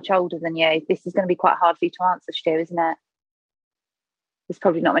person much older than you? This is going to be quite hard for you to answer, Stu, isn't it? There's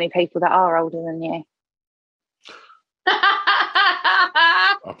probably not many people that are older than you.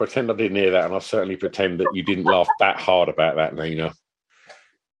 I pretend I didn't hear that, and I certainly pretend that you didn't laugh that hard about that, Nina.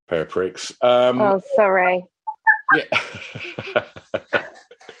 Pair of pricks. Oh, sorry. Yeah.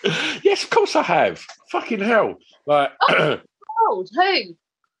 Yes, of course I have. Fucking hell. Like, old? Who?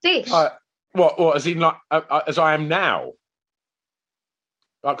 Dish? What? As in, like, as I am now?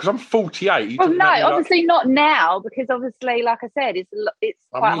 Because I'm 48. Well, no, obviously not now, because obviously, like I said, it's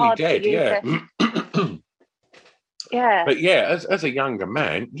quite hard dead, for you yeah. to... Yeah. But yeah, as a younger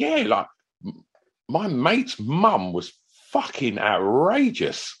man, yeah, like my mate's mum was fucking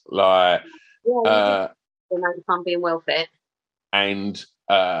outrageous. Like, I'm being well fit. And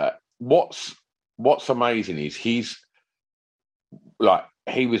what's amazing is he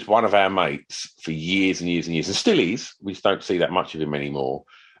was one of our mates for years and years and years, and still is. We just don't see that much of him anymore.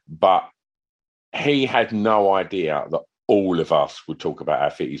 But he had no idea that all of us would talk about how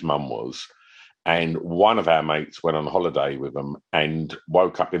fit his mum was. and one of our mates went on holiday with them and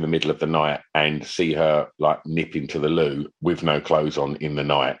woke up in the middle of the night and see her like nip into the loo with no clothes on in the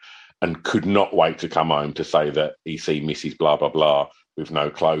night, and could not wait to come home to say that he see Mrs. blah, blah, blah with no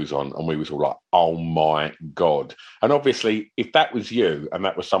clothes on. And we was all like, oh my God. And obviously, if that was you and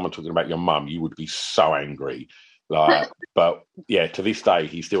that was someone talking about your mum, you would be so angry. Like, but yeah, to this day,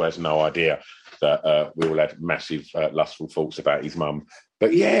 he still has no idea that we all had massive lustful thoughts about his mum.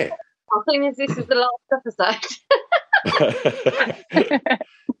 But yeah. I think this is the last episode.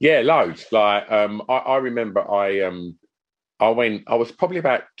 Yeah, loads. Like, I remember I was probably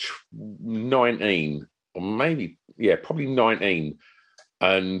about 19, or maybe, yeah, probably 19.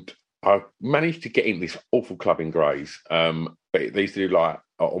 And I managed to get in this awful club in Grays. But they used to do like,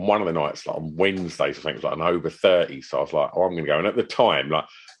 on one of the nights, like on Wednesdays, I think it was like an over 30. So I was like, oh, I'm going to go. And at the time, like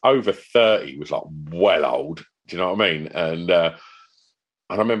over 30 was like well old. Do you know what I mean? And I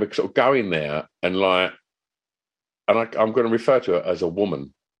remember sort of going there and like, and I'm going to refer to her as a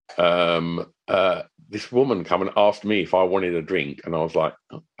woman. This woman come and asked me if I wanted a drink. And I was like,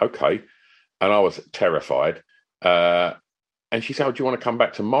 okay. And I was terrified. And she said, oh, do you want to come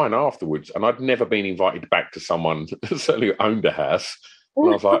back to mine afterwards? And I'd never been invited back to someone certainly who owned a house. And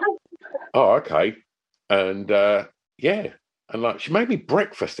I was like, oh, okay. And yeah. And like, she made me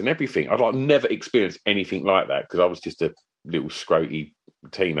breakfast and everything. I'd like never experienced anything like that because I was just a little scroty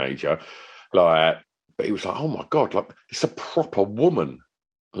teenager. Like, but it was like, oh my God, like it's a proper woman.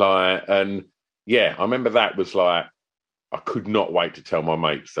 Like, and yeah, I remember that was like, I could not wait to tell my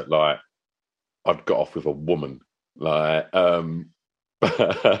mates that like I'd got off with a woman. Like, but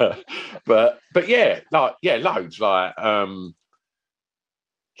yeah, like, yeah, loads. Like,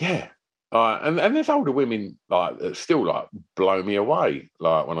 yeah. And there's older women like that still like blow me away.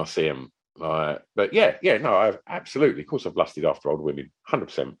 Like when I see them. Like, but yeah, no, I've absolutely, of course, I've lusted after older women,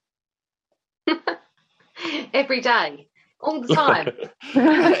 100%. Every day, all the time.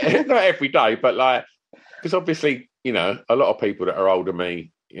 Not every day, but like, because obviously, you know, a lot of people that are older than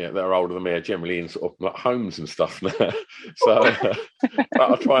me, that are older than me, are generally in sort of like homes and stuff now. So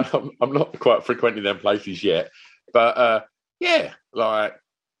I'll try. I'm not quite frequenting them places yet, but yeah, like,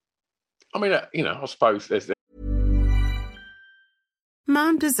 I mean, you know, I suppose there's.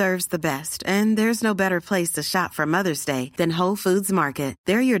 Mom deserves the best, and there's no better place to shop for Mother's Day than Whole Foods Market.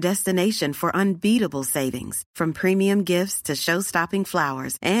 They're your destination for unbeatable savings, from premium gifts to show-stopping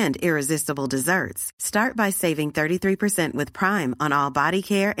flowers and irresistible desserts. Start by saving 33% with Prime on all body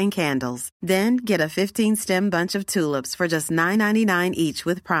care and candles. Then get a 15-stem bunch of tulips for just $9.99 each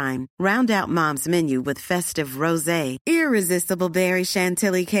with Prime. Round out Mom's menu with festive rosé, irresistible berry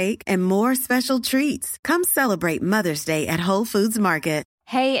chantilly cake, and more special treats. Come celebrate Mother's Day at Whole Foods Market.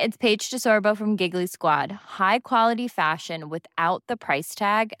 Hey, it's Paige DeSorbo from Giggly Squad. High quality fashion without the price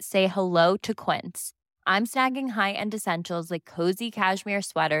tag. Say hello to Quince. I'm snagging high-end essentials like cozy cashmere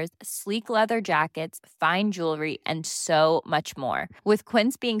sweaters, sleek leather jackets, fine jewelry, and so much more. With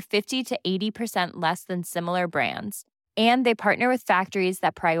Quince being 50 to 80% less than similar brands. And they partner with factories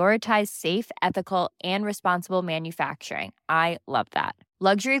that prioritize safe, ethical, and responsible manufacturing. I love that.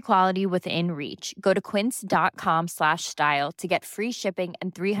 Luxury quality within reach. Go to quince.com/style to get free shipping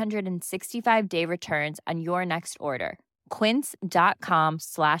and 365-day returns on your next order.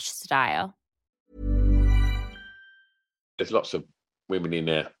 Quince.com/style. There's lots of women in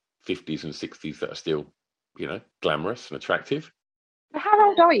their 50s and 60s that are still, you know, glamorous and attractive. How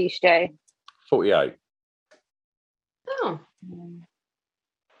old are you, Stu? 48. Oh.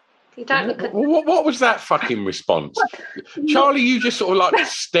 You don't look at... What was that fucking response? Charlie, you just sort of like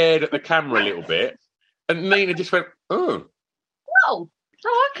stared at the camera a little bit, and Nina just went, oh. Oh,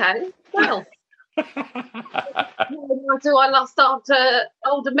 okay. Well. Do I lust after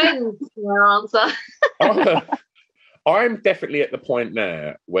older men? Your answer. I'm definitely at the point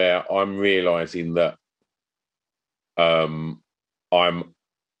now where I'm realising that I'm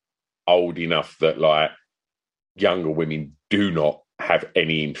old enough that like younger women do not have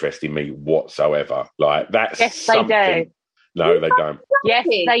any interest in me whatsoever. Like that's something. They do. No, they don't. Yes,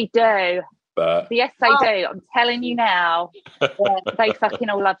 they do. But yes, they do. I'm telling you now. They fucking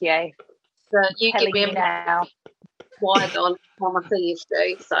all love you. You give me now. Wide on I see you,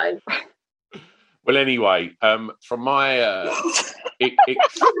 Stu. So. Well, anyway, from my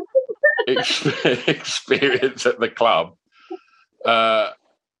experience at the club,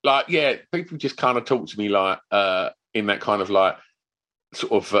 like, yeah, people just kind of talk to me like in that kind of like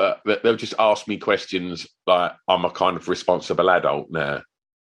sort of they'll just ask me questions like I'm a kind of responsible adult now,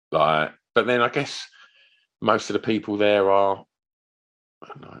 like. But then I guess most of the people there are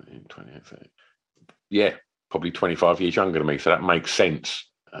 19, 20, 30, yeah, probably 25 years younger than me, so that makes sense.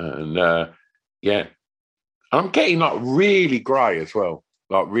 And Yeah. I'm getting like really grey as well.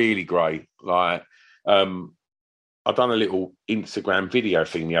 Like really grey. Like I've done a little Instagram video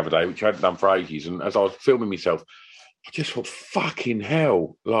thing the other day, which I hadn't done for ages. And as I was filming myself, I just thought, fucking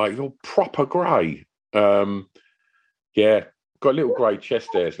hell, like you're proper grey. Yeah, got little grey chest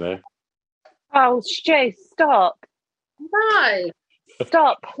hairs now. Oh, Stu, stop. No.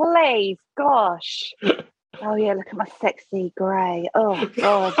 Stop, please. Gosh. Oh, yeah, look at my sexy grey. Oh,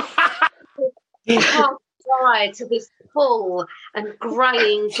 God. You can't die to this full and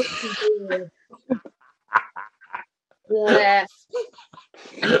greying. Yeah.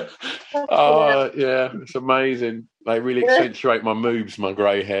 Oh, yeah, it's amazing. They really accentuate my moobs, my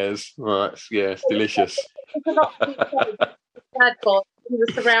grey hairs. Oh, it's delicious. Dad bod. We were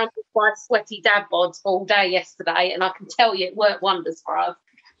surrounded by sweaty dad bods all day yesterday, and I can tell you it worked wonders for us.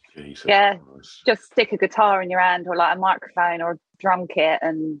 Jesus Christ. Just stick a guitar in your hand or like a microphone or a drum kit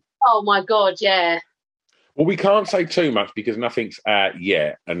and... Oh, my God, yeah. Well, we can't say too much because nothing's out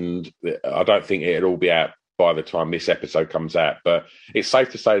yet, and I don't think it'll all be out by the time this episode comes out. But it's safe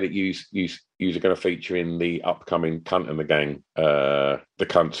to say that you are going to feature in the upcoming Cunt and the Gang, the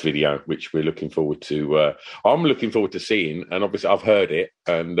Cunts video, which we're looking forward to. I'm looking forward to seeing, and obviously I've heard it,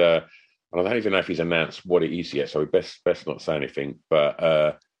 and I don't even know if he's announced what it is yet, so we best not say anything.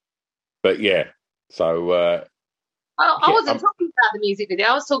 But yeah, so. I wasn't talking about the music video.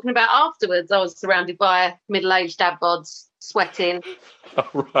 I was talking about afterwards. I was surrounded by middle-aged dad bods sweating. Oh,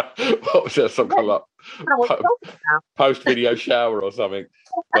 right. What was that? Something like post-video shower or something.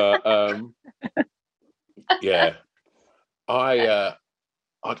 But yeah, I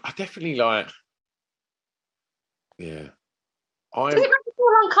definitely like. Yeah, Does it make you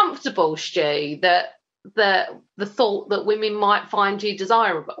feel uncomfortable, Stu, that the thought that women might find you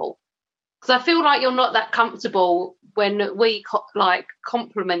desirable? Because I feel like you're not that comfortable when we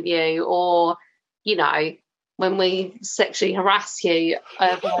compliment you, or when we sexually harass you.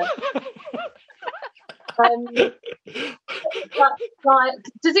 Does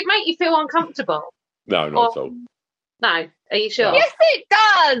it make you feel uncomfortable? No, not at all. No, are you sure? Yes, it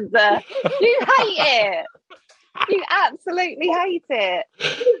does. You hate it. You absolutely hate it.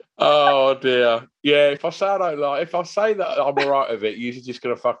 Oh dear. Yeah, if I say I don't like, if I say that I'm alright with it, you're just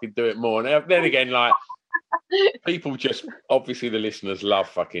gonna fucking do it more. And then again, like people just obviously the listeners love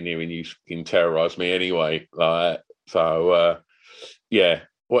fucking hearing you fucking terrorise me anyway. Like so yeah.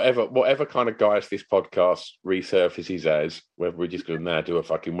 Whatever kind of guys this podcast resurfaces as, whether we're just going to now do a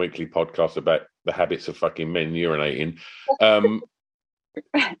fucking weekly podcast about the habits of fucking men urinating.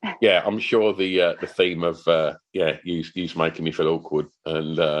 Yeah, I'm sure the theme of you's making me feel awkward,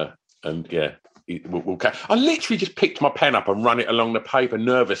 and yeah, I literally just picked my pen up and run it along the paper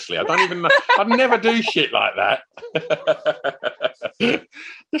nervously. I don't even know. I'd never do shit like that.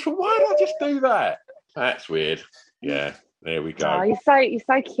 Just why did I just do that? That's weird. Yeah. There we go. Oh, you're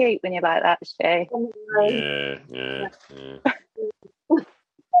so cute when you're like that, Stu. Yeah.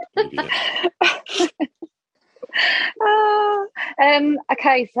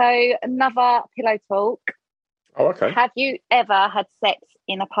 Okay, so another pillow talk. Oh, okay. Have you ever had sex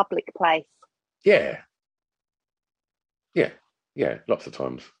in a public place? Yeah, lots of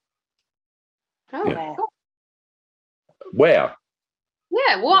times. Oh, yeah. Where?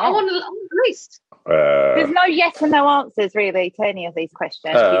 Yeah, what? I want a list. There's no yes and no answers really to any of these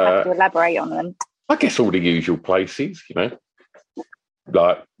questions. You have to elaborate on them. I guess all the usual places,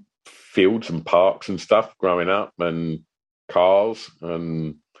 like fields and parks and stuff growing up, and cars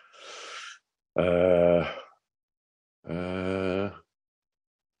and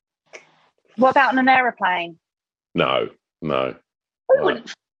what about on an aeroplane? No. I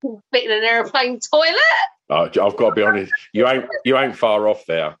wouldn't fit in an aeroplane toilet. I've got to be honest. You ain't far off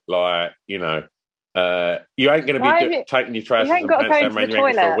there. Like you ain't going to be taking your trousers and pants down when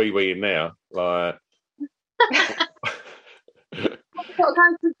you're for a wee in there. Like, I've got to go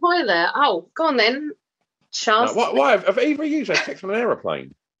to the toilet. Oh, go on then, Charles. No, why have either of you had sex on an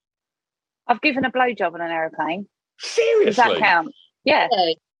aeroplane? I've given a blowjob on an aeroplane. Seriously? Does that count? Yeah.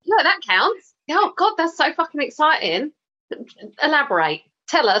 Yeah, that counts. Oh God, that's so fucking exciting. Elaborate.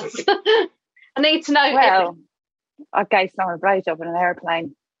 Tell us. I need to know. Well, I gave someone a blowjob on an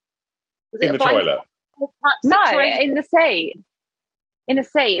aeroplane. In the toilet? No, in the sea. In the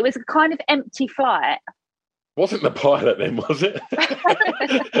sea. It was a kind of empty flight. Wasn't the pilot then, was it?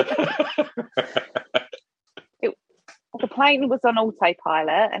 The plane was on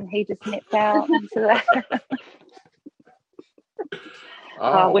autopilot and he just nipped out into the...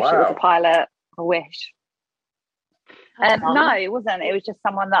 I wish it was a pilot. I wish. No, it wasn't. It was just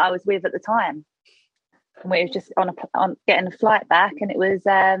someone that I was with at the time. And we were just on getting a flight back, and it was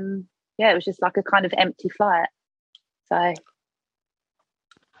it was just like a kind of empty flight. So I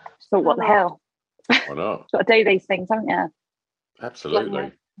thought, what the hell? Why not? Got to do these things, haven't you?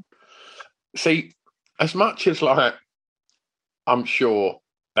 Absolutely. See, as much as like, I'm sure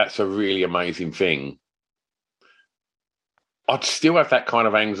that's a really amazing thing, I'd still have that kind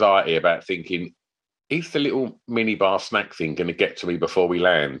of anxiety about thinking, is the little minibar snack thing going to get to me before we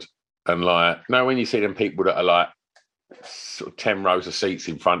land? And like, when you see them people that are like sort of 10 rows of seats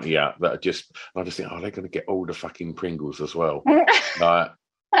in front of you that are just, I just think, they're going to get all the fucking Pringles as well. Like,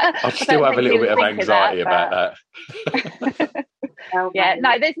 I still have a little bit of anxiety about that. Yeah,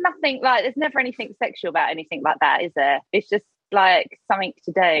 no, there's never anything sexual about anything like that, is there? It's just like something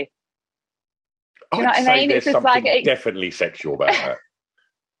to do. Do you know what I mean? There's it's just something like definitely sexual about that.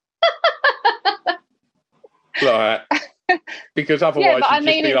 Like, because otherwise, yeah, but I you'd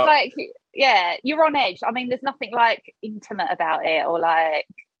mean, just be it's like, yeah, you're on edge. I mean, there's nothing like intimate about it, or like,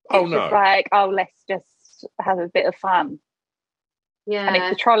 oh it's no, just like, let's just have a bit of fun. Yeah. And if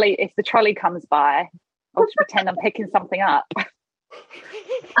the trolley comes by, I'll just pretend I'm picking something up.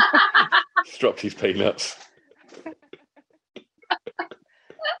 He's dropped his peanuts.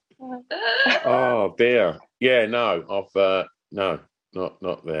 Oh dear. Yeah, no, I've no,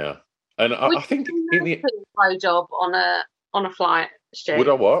 not there. And I think in the blowjob on a flight, Stu? Would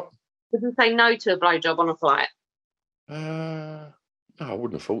I what? Would you say no to a blowjob on a flight? No, I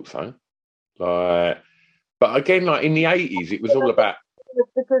wouldn't have thought so. Like, but again, like in the 80s, it was all about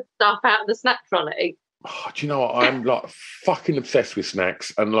the good stuff out of the snack trolley. Oh, do you know what? I'm like fucking obsessed with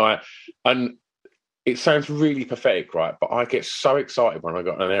snacks, and it sounds really pathetic, right? But I get so excited when I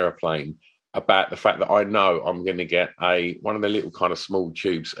got on an aeroplane about the fact that I know I'm going to get one of the little kind of small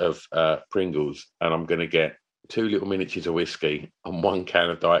tubes of Pringles, and I'm going to get 2 little miniatures of whiskey and 1 can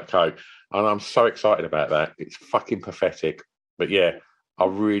of Diet Coke, and I'm so excited about that. It's fucking pathetic, but yeah, I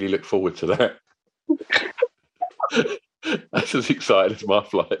really look forward to that. That's as excited as my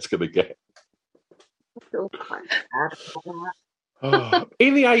flight's going to get. In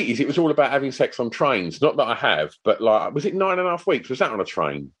the 80s, it was all about having sex on trains. Not that I have, but like, was it 9.5 Weeks? Was that on a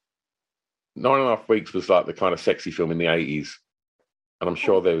train? 9.5 Weeks was like the kind of sexy film in the 80s, and I'm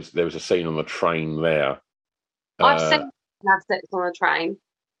sure there was a scene on the train there. I've seen someone have sex on a train.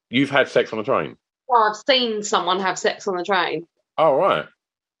 You've had sex on a train? Well, I've seen someone have sex on the train. Oh, right.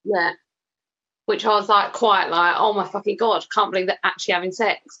 Yeah. Which I was like, quite like, oh my fucking God, can't believe they're actually having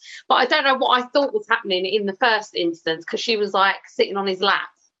sex. But I don't know what I thought was happening in the first instance, because she was like sitting on his lap.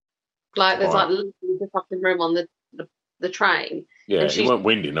 Like there's like the fucking room on the train. Yeah, he weren't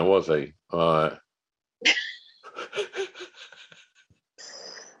winding, though, was he?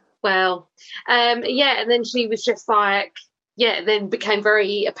 Well, yeah, and then she was just like, yeah, then became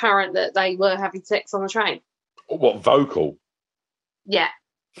very apparent that they were having sex on the train. What, vocal? Yeah.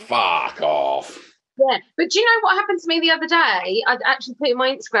 Fuck off. Yeah, but do you know what happened to me the other day? I actually put in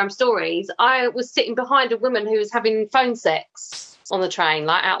my Instagram stories. I was sitting behind a woman who was having phone sex on the train,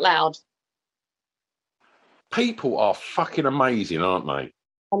 like out loud. People are fucking amazing, aren't they?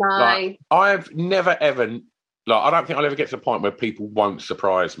 And I've never ever, I don't think I'll ever get to the point where people won't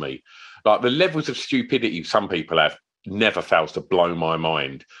surprise me. Like the levels of stupidity some people have never fails to blow my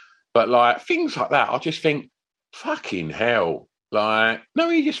mind. But like things like that, I just think, fucking hell. Like, no,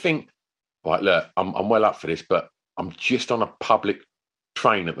 you just think, right, look, I'm well up for this, but I'm just on a public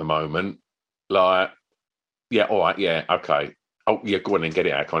train at the moment. Like, yeah, all right, yeah, okay. Oh, yeah, go on and get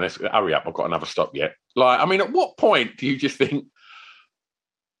it out, Con. Hurry up, I've got another stop yet. Like, I mean, at what point do you just think,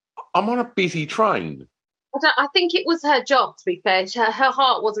 I'm on a busy train? I think it was her job, to be fair. Her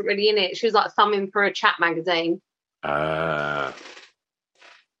heart wasn't really in it. She was like thumbing for a chat magazine. Right.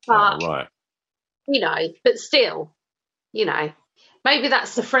 You know, but still, you know, maybe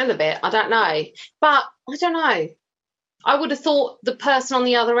that's the thrill of it. I don't know. But I don't know. I would have thought the person on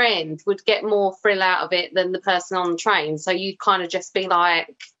the other end would get more thrill out of it than the person on the train. So you'd kind of just be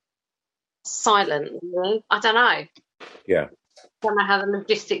like silent. Really? I don't know. Yeah. I don't know how the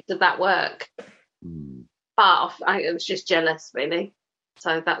logistics of that work. But I was just jealous, really.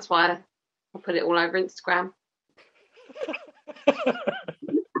 So that's why I put it all over Instagram.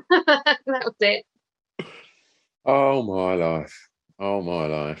 That was it. Oh, my life.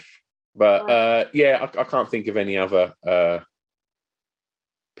 But, yeah, I can't think of any other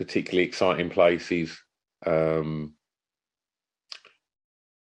particularly exciting places. No,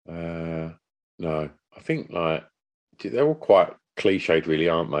 I think, like, they're all quite cliched, really,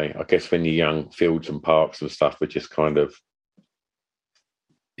 aren't they? I guess when you're young, fields and parks and stuff are just kind of,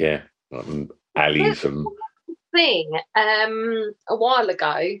 yeah, alleys and... thing a while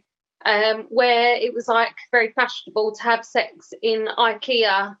ago where it was like very fashionable to have sex in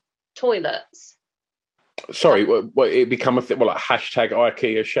IKEA toilets. Sorry, what it become a thing? Well, like hashtag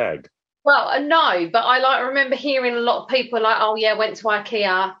IKEA shag. Well, no, but I remember hearing a lot of people like, oh yeah, went to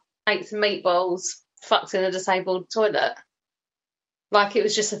IKEA, ate some meatballs, fucked in a disabled toilet. Like it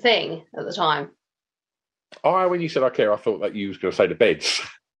was just a thing at the time. When you said IKEA, I thought that you was going to say the beds.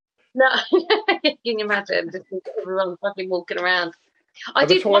 No, can you imagine? Just everyone fucking walking around. Are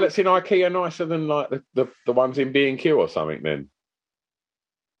the toilets in IKEA nicer than like the ones in B&Q or something then?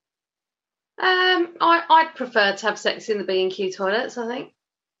 I'd prefer to have sex in the B&Q toilets, I think.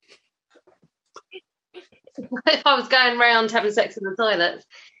 If I was going around having sex in the toilets.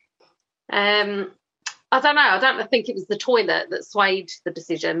 I don't know. I don't think it was the toilet that swayed the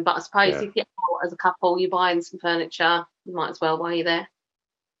decision, but I suppose if you're out as a couple, you're buying some furniture, you might as well while you're there.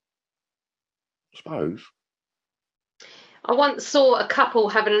 I suppose. I once saw a couple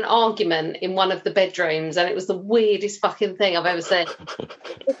having an argument in one of the bedrooms, and it was the weirdest fucking thing I've ever seen.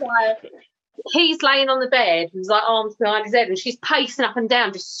 It's like, he's laying on the bed with like arms behind his head, and she's pacing up and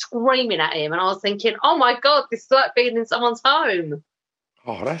down, just screaming at him. And I was thinking, oh my God, this is like being in someone's home.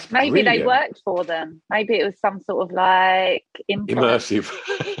 Oh, that's maybe brilliant. They worked for them. Maybe it was some sort of like immersive.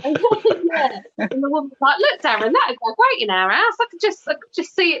 Yeah. And the woman's like, look, Darren, that would go great in our house. I could just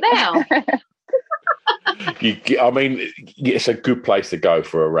see it now. I mean, it's a good place to go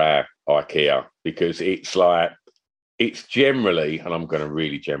for a row, IKEA, because it's like, it's generally, and I'm going to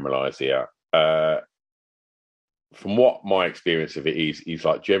really generalise here, from what my experience of it is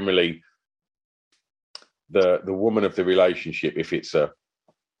like generally the woman of the relationship, if it's a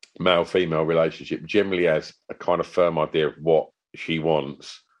male-female relationship, generally has a kind of firm idea of what she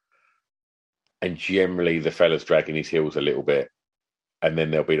wants, and generally the fella's dragging his heels a little bit, and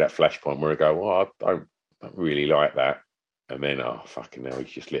then there'll be that flashpoint where I go, well, I don't really like that, and then fucking hell,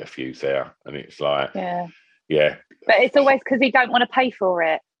 he's just lit a fuse there, and it's like, yeah. But it's always because he don't want to pay for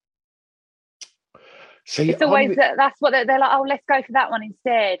it. See, it's always that's what they're like. Oh, let's go for that one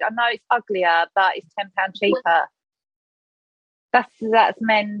instead. I know it's uglier, but it's £10 cheaper. That's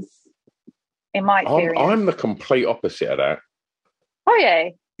men's, in my experience. I'm the complete opposite of that. Oh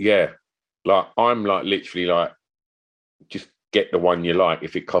yeah. Yeah, like I'm like literally like, just get the one you like.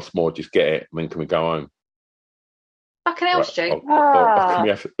 If it costs more, just get it. And then can we go home? Fucking hell, Stu. Can we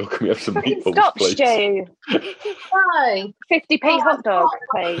have some meatballs, stop, please? Stu. No. 50p hot dog,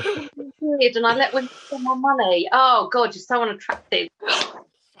 please. And I let women spend my money. Oh, God, you're so unattractive.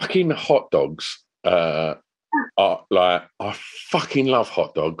 Fucking hot dogs. Are like, I fucking love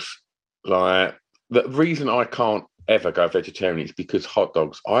hot dogs. Like, the reason I can't ever go vegetarian is because hot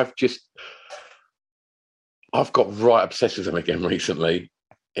dogs, I've got right obsessed with them again recently.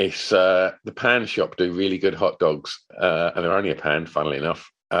 It's the Pan Shop do really good hot dogs, and they're only a pound, funnily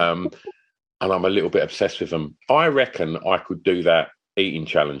enough. And I'm a little bit obsessed with them. I reckon I could do that eating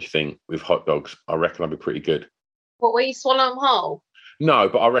challenge thing with hot dogs. I reckon I'd be pretty good. What, where you swallow them whole? No,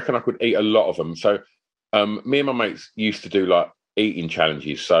 but I reckon I could eat a lot of them. So me and my mates used to do like eating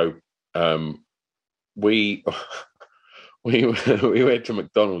challenges. So we went to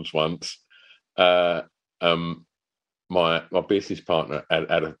McDonald's once. My business partner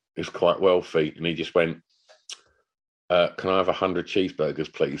is quite wealthy, and he just went, can I have 100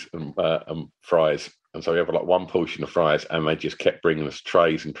 cheeseburgers, please, and fries? And so we have like one portion of fries, and they just kept bringing us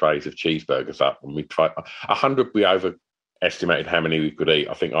trays and trays of cheeseburgers up. And we tried 100. We overestimated how many we could eat.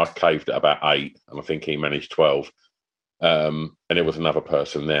 I think I caved at about 8, and I think he managed 12. And there was another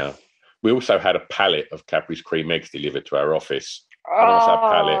person there. We also had a pallet of Cadbury's cream eggs delivered to our office. And when I say a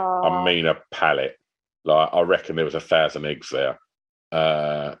pallet, I mean a pallet. Like, I reckon there was 1,000 eggs there.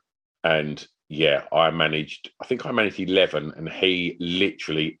 And yeah, I think I managed 11, and he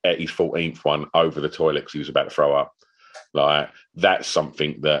literally ate his 14th one over the toilet because he was about to throw up. Like, that's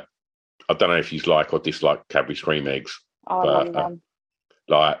something that I don't know if you like or dislike Cadbury's cream eggs. Oh, but, I love them.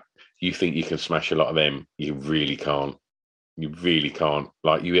 Like, you think you can smash a lot of them, you really can't. You really can't.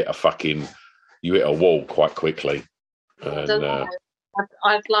 Like, you hit a wall quite quickly. And,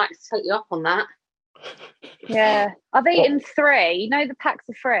 I'd like to take you up on that. Yeah, I've eaten 3. You know the packs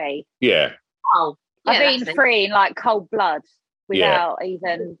of 3. Yeah. Oh, yeah, I've eaten 3 in like cold blood without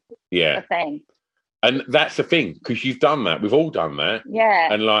even a thing. And that's the thing, because you've done that. We've all done that.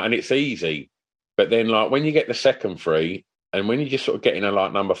 Yeah. And it's easy. But then like when you get the second 3, and when you just sort of get in a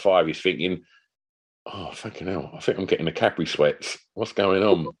like number 5, you're thinking, oh fucking hell, I think I'm getting the Cadbury sweats. What's going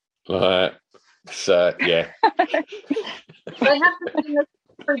on? Like, so yeah. They have to be in the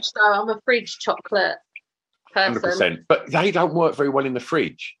fridge though. I'm a fridge chocolate person. 100%. But they don't work very well in the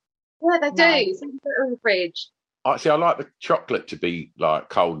fridge. Yeah, they do. So you put it in the fridge. I like the chocolate to be like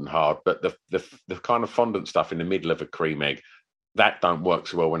cold and hard, but the kind of fondant stuff in the middle of a cream egg, That don't work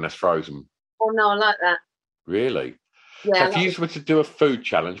so well when that's frozen. Oh no, I like that. Really? Yeah. So if you were to do a food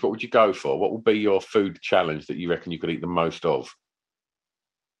challenge, what would you go for? What would be your food challenge that you reckon you could eat the most of?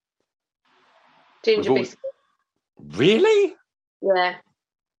 Ginger biscuit. Really? Yeah.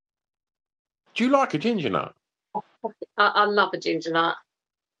 Do you like a ginger nut? I love a ginger nut.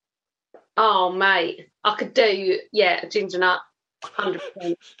 Oh, mate. I could do, a ginger nut.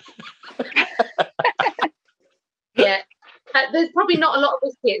 100%. Yeah. There's probably not a lot of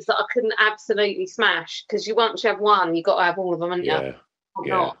biscuits that I couldn't absolutely smash, because once you have one, you've got to have all of them, haven't you? Yeah.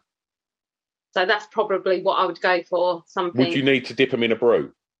 Not. So that's probably what I would go for. Something. Would you need to dip them in a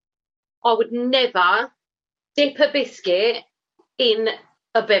brew? I would never dip a biscuit in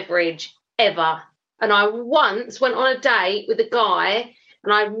a beverage, ever. And I once went on a date with a guy,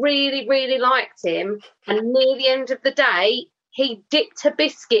 and I really, really liked him. And near the end of the day, he dipped a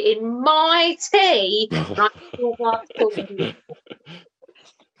biscuit in my tea. And I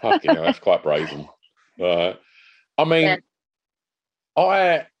Fucking hell, that's quite brazen. I mean,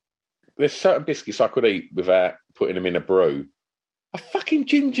 there's certain biscuits I could eat without putting them in a brew. A fucking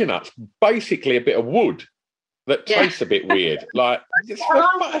ginger nut's basically a bit of wood that tastes a bit weird. Like,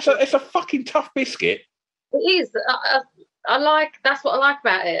 it's a fucking tough biscuit. It is. I like. That's what I like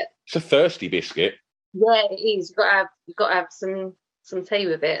about it. It's a thirsty biscuit. Yeah, it is. You've got to have some tea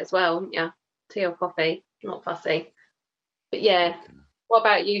with it as well, haven't you? Tea or coffee, not fussy. But yeah, what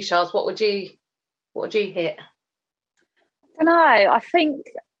about you, Charles? What would you hit? I don't know. I think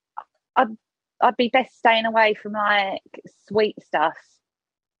I'd be best staying away from like sweet stuff,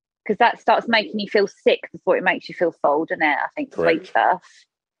 because that starts making you feel sick before it makes you feel full, doesn't it? I think sweet stuff.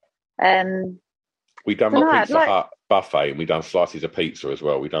 We done my Pizza Hut buffet, and we done slices of pizza as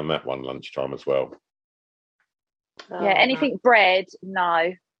well. We done that one lunchtime as well. Yeah, anything bread,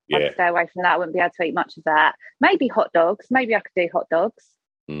 no. Yeah. I'd stay away from that. I wouldn't be able to eat much of that. Maybe hot dogs. Maybe I could do hot dogs.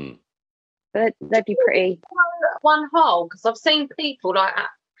 But they'd be pretty... One whole, because I've seen people like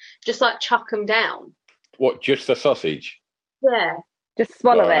just like chuck them down. What, just the sausage? Yeah. Just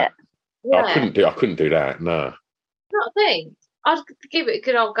swallow it. Yeah. I couldn't do that, no. Not a thing. I'd give it a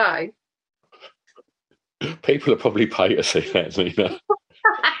good old go. People are probably pay to see that, Nina.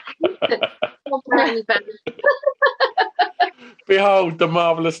 Behold the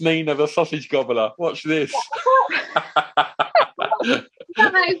marvellous Nina, the sausage gobbler. Watch this. That's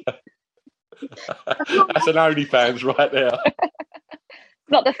an OnlyFans right there. It's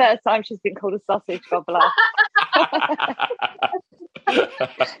not the first time she's been called a sausage gobbler.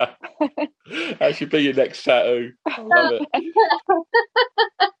 That should be your next tattoo. I love it.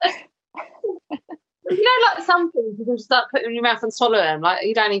 You know, like some things you can just start putting in your mouth and swallow them. Like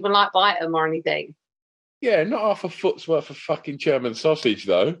you don't even like bite them or anything. Yeah, not half a foot's worth of fucking German sausage,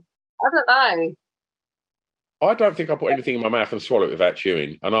 though. I don't know. I don't think I put anything in my mouth and swallow it without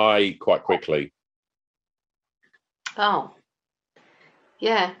chewing, and I eat quite quickly. Oh,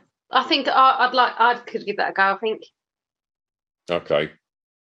 yeah. I think I could give that a go. I think. Okay.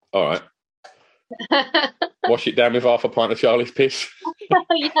 All right. Wash it down with half a pint of Charlie's piss.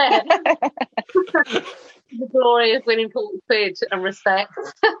 Yeah. The glory of winning 40 quid and respect.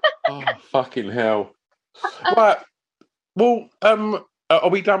 Oh, fucking hell. Right. Well, are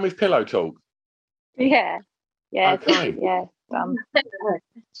we done with pillow talk? Yeah. Yeah. Okay. Yeah.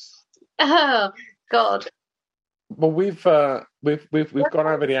 Oh God. Well, we've gone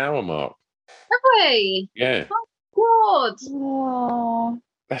over the hour mark. Have we? Yeah. Oh God. Oh.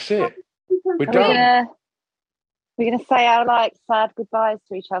 That's it. We're done. We're gonna say our sad goodbyes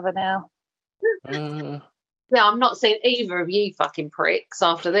to each other now. Yeah, I'm not seeing either of you fucking pricks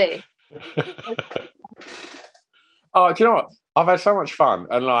after this. Oh, do you know what? I've had so much fun,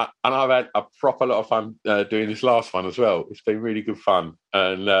 and I've had a proper lot of fun doing this last one as well. It's been really good fun,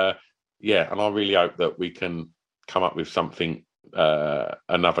 and and I really hope that we can come up with something,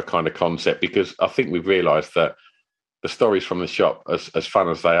 another kind of concept, because I think we've realised that the stories from the shop, as fun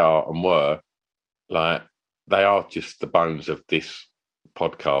as they are and were, they are just the bones of this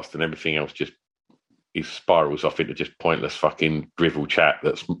podcast, and everything else just spirals off into just pointless fucking drivel chat.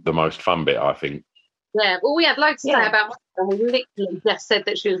 That's the most fun bit, I think. Yeah, well, we had loads to say about her. We literally just said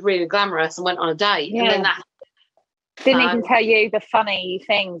that she was really glamorous and went on a date. Yeah. And then that... Didn't even tell you the funny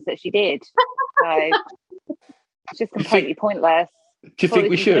things that she did. So it's just completely pointless. Do you think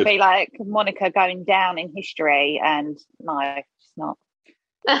we should? It's going to be like Monica going down in history, and no, it's not.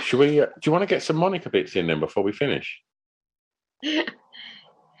 Should we? Do you want to get some Monica bits in then before we finish? Should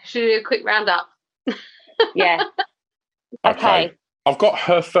we do a quick roundup? Yeah. Okay. I've got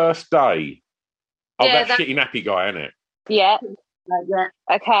her first day. Oh, Yeah, that shitty nappy guy, isn't it? Yeah. Yeah.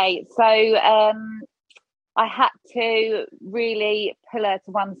 Okay. So I had to really pull her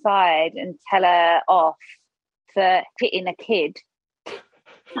to one side and tell her off for hitting a kid.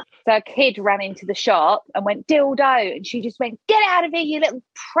 So a kid ran into the shop and went, dildo, and she just went, get out of here, you little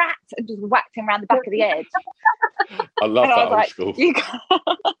prat, and just whacked him around the back of the head. I love that old school.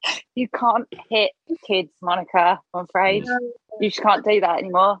 You can't hit kids, Monica, I'm afraid. You just can't do that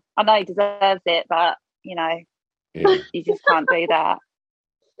anymore. I know he deserves it, but, you know, you just can't do that.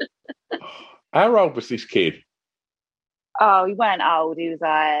 How old was this kid? Oh, he weren't old. He was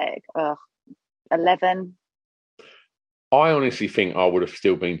like 11. I honestly think I would have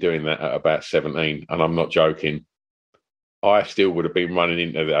still been doing that at about 17, and I'm not joking. I still would have been running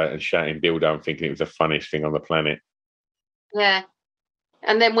into that and shouting dildo and thinking it was the funniest thing on the planet. Yeah.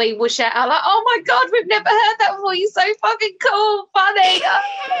 And then we will shout out like, oh my God, we've never heard that before. You're so fucking cool, funny.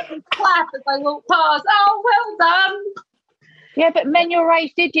 Oh, clap as they walk past. Oh, well done. Yeah, but men your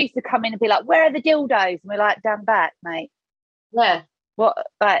age did used to come in and be like, where are the dildos? And we're like, down back, mate. Yeah. What?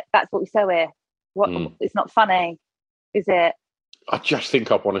 Like, that's what we sell here. What? It's not funny, is it? I just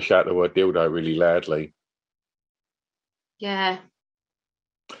think I want to shout the word dildo really loudly. Yeah.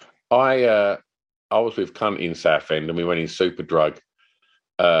 I was with Cunty in Southend and we went in Superdrug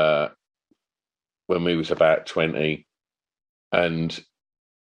when we was about 20, and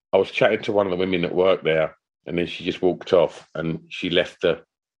I was chatting to one of the women that worked there, and then she just walked off and she left the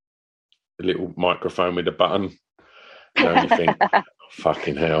little microphone with the button. And you think,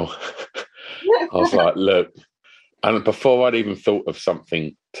 fucking hell. I was like, look. And before I'd even thought of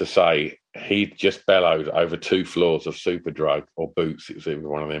something to say, he'd just bellowed over 2 floors of Superdrug, or Boots, it was either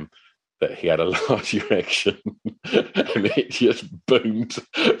one of them, that he had a large erection. And it just boomed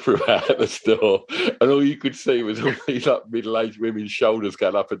throughout the store. And all you could see was all these like middle-aged women's shoulders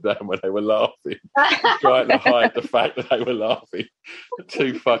going up and down when they were laughing, trying to hide the fact that they were laughing.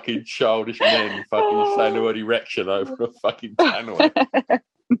 2 fucking childish men fucking saying the word erection over a fucking tannoy.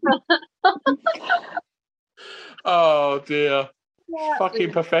 Oh dear. Yeah.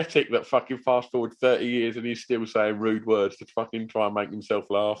 Fucking pathetic that fucking fast forward 30 years and he's still saying rude words to fucking try and make himself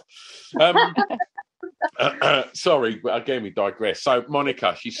laugh. Sorry, but again we digress. So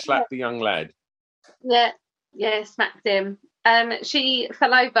Monica, she slapped the young lad. Yeah, smacked him. She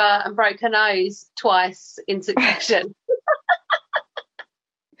fell over and broke her nose twice in succession.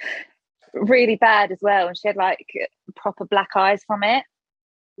 Really bad as well, and she had like proper black eyes from it.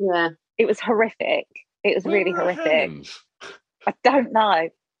 Yeah. It was horrific. It was really horrific. I don't know.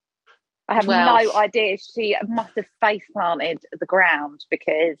 I have no idea. She must have face planted the ground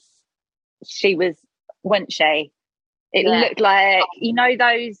because she was, wasn't she? It looked like, you know,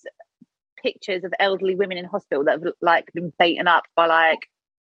 those pictures of elderly women in hospital that have like been beaten up by like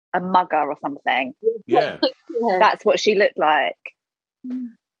a mugger or something. Yeah. That's what she looked like.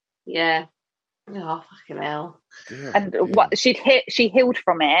 Yeah. Oh, fucking hell. Yeah, and what she healed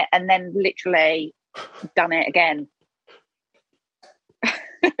from it and then literally done it again.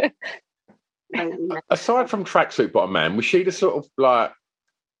 Aside from Tracksuit Bottom Man, was she the sort of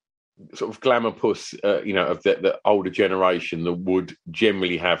glamour puss, you know, of the older generation that would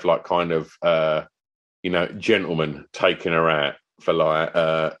generally have like kind of, you know, gentlemen taking her out for like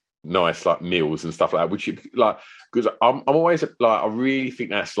nice like meals and stuff like that? Would she like? Because I'm always like, I really think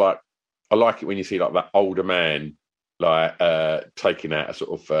that's like, I like it when you see like that older man like taking out a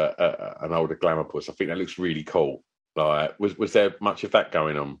sort of an older glamour puss. I think that looks really cool. Like, was there much of that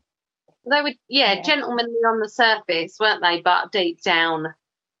going on? They were, gentlemanly on the surface, weren't they? But deep down,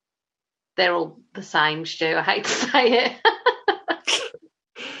 they're all the same, Stu. I hate to say it.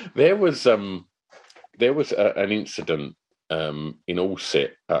 There was an incident in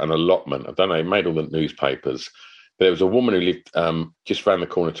Allset at an allotment. I don't know, it made all the newspapers. But there was a woman who lived just round the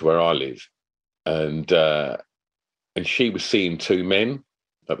corner to where I live, and she was seeing 2 men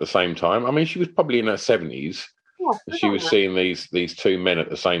at the same time. I mean, she was probably in her 70s. And she was seeing these 2 men at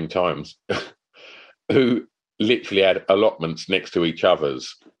the same times who literally had allotments next to each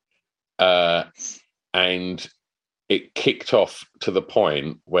other's. And it kicked off to the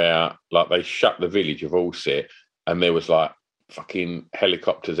point where like they shut the village of Allset and there was like fucking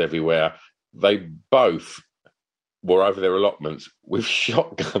helicopters everywhere. They both were over their allotments with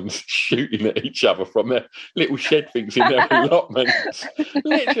shotguns shooting at each other from their little shed things in their allotments.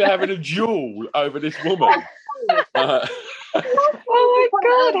 Literally having a duel over this woman. Oh my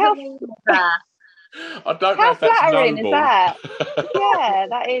God! I don't know if that's flattering noble. Is that? Yeah,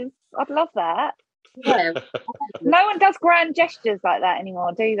 that is. I'd love that. Yeah. No one does grand gestures like that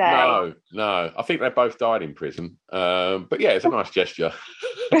anymore, do they? No. I think they both died in prison. But yeah, it's a nice gesture.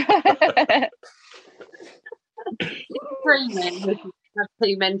 have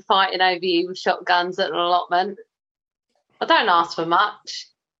two men fighting over you with shotguns at an allotment. I don't ask for much.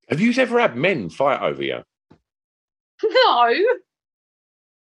 Have you ever had men fight over you? No.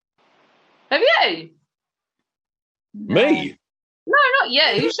 Have you? Me? No, not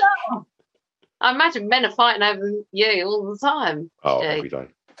you. Shut up. I imagine men are fighting over you all the time. Oh, every day.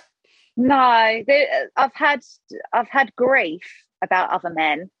 No, I've had grief about other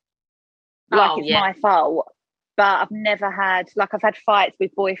men. Like it's my fault. But I've never had, like, I've had fights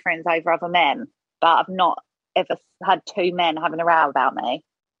with boyfriends over other men, but I've not ever had two men having a row about me.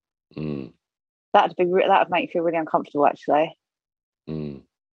 Mm. That would make you feel really uncomfortable, actually. Mm.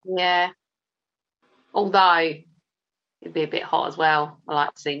 Yeah. Although it'd be a bit hot as well. I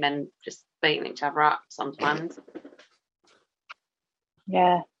like to see men just beating each other up sometimes.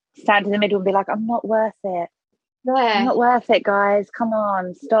 Yeah. Stand in the middle and be like, I'm not worth it. Yeah. I'm not worth it, guys. Come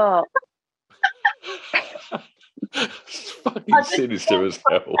on, stop. It's fucking sinister as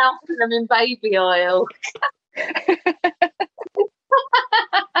hell. Counting them in baby oil.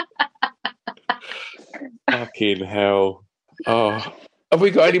 Fucking hell. Oh, have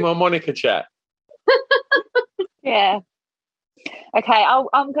we got any more Monica chat? Yeah. Okay,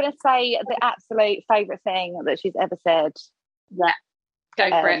 I'm going to say the absolute favourite thing that she's ever said. Yeah, go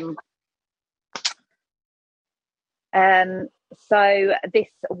for it. So this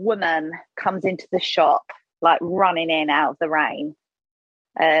woman comes into the shop, like running in out of the rain.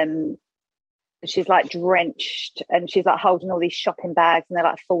 She's like drenched and she's like holding all these shopping bags and they're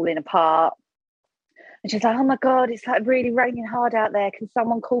like falling apart. And she's like, oh my God, it's like really raining hard out there. Can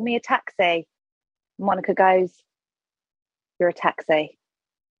someone call me a taxi? And Monica goes, you're a taxi.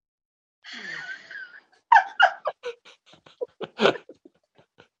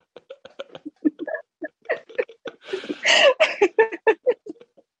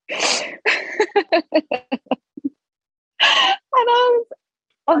 And I was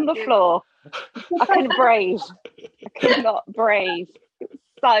on the floor. I couldn't breathe. I could not breathe. It was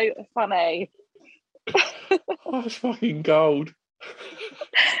so funny. Oh, it's fucking gold.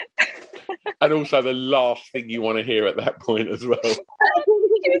 And also the last thing you want to hear at that point as well. She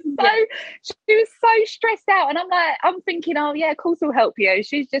was so stressed out, and I'm thinking, oh yeah, of course we'll help you.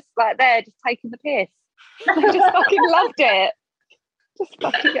 She's just like there, just taking the piss. I just fucking loved it. Just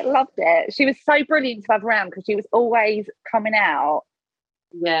fucking loved it. She was so brilliant to have around because she was always coming out.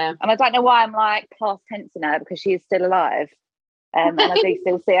 Yeah. And I don't know why I'm like past tensing her because she is still alive. And I do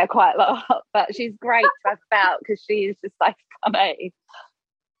still see her quite a lot. But she's great to have about because she is just so funny.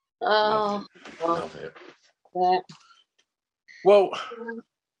 Oh. Love it. Yeah. Well,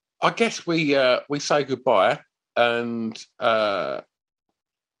 I guess we say goodbye and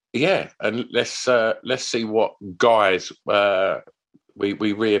and let's see what guys we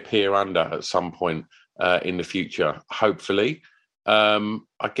reappear under at some point in the future, hopefully. I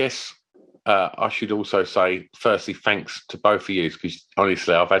guess I should also say, firstly, thanks to both of you because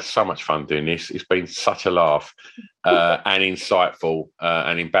honestly, I've had so much fun doing this. It's been such a laugh and insightful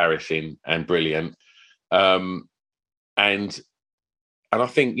and embarrassing and brilliant. And I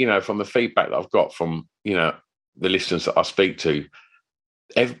think, from the feedback that I've got from, the listeners that I speak to,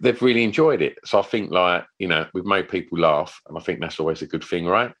 they've really enjoyed it. So I think we've made people laugh and I think that's always a good thing,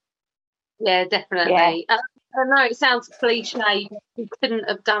 right? Yeah, definitely. Yeah. I know it sounds cliche, but we couldn't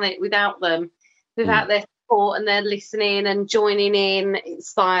have done it without them, without their support and their listening and joining in.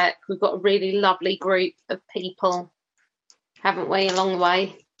 It's like we've got a really lovely group of people, haven't we, along the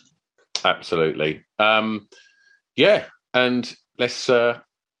way? Absolutely. And let's see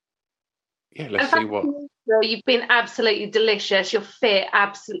what. You've been absolutely delicious. You're fit.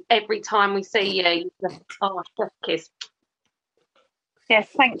 Every time we see you, chef kiss. Yes,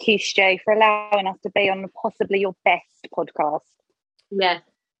 thank you, Stu, for allowing us to be on possibly your best podcast. Yeah.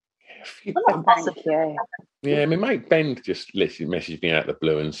 Thank you. Yeah, my mate Ben just literally messaged me out of the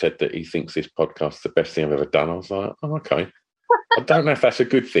blue and said that he thinks this podcast is the best thing I've ever done. I was like, oh, okay. I don't know if that's a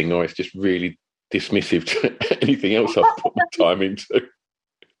good thing or it's just really dismissive to anything else I've put my time into.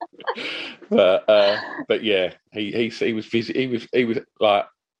 But yeah, he was like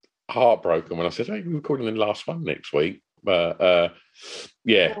heartbroken when I said, hey, we're recording the last one next week. But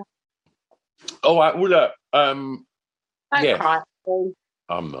yeah. All right. Well, look. Don't cry.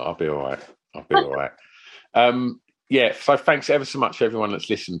 I'm not. I'll be all right. Yeah. So thanks ever so much to everyone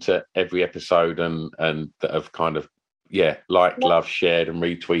that's listened to every episode and that have kind of liked, loved, shared, and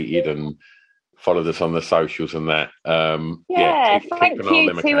retweeted and followed us on the socials and that. Thank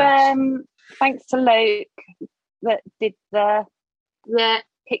you to thanks to Luke that did the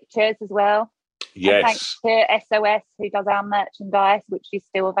pictures as well. Yes. And thanks to SOS who does our merchandise, which is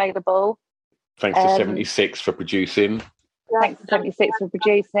still available. Thanks to 76 for producing. Thanks to 76 for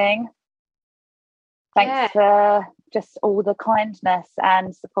producing. Thanks for just all the kindness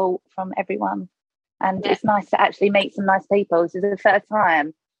and support from everyone. And it's nice to actually meet some nice people. This is the first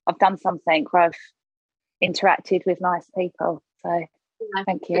time I've done something where I've interacted with nice people. So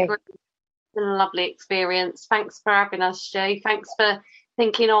thank you. It's been a lovely experience. Thanks for having us, Stu. Thanks for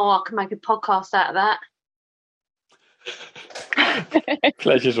thinking, I can make a podcast out of that.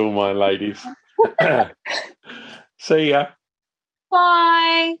 Pleasure's all mine, ladies. See ya.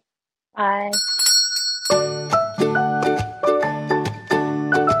 Bye. Bye.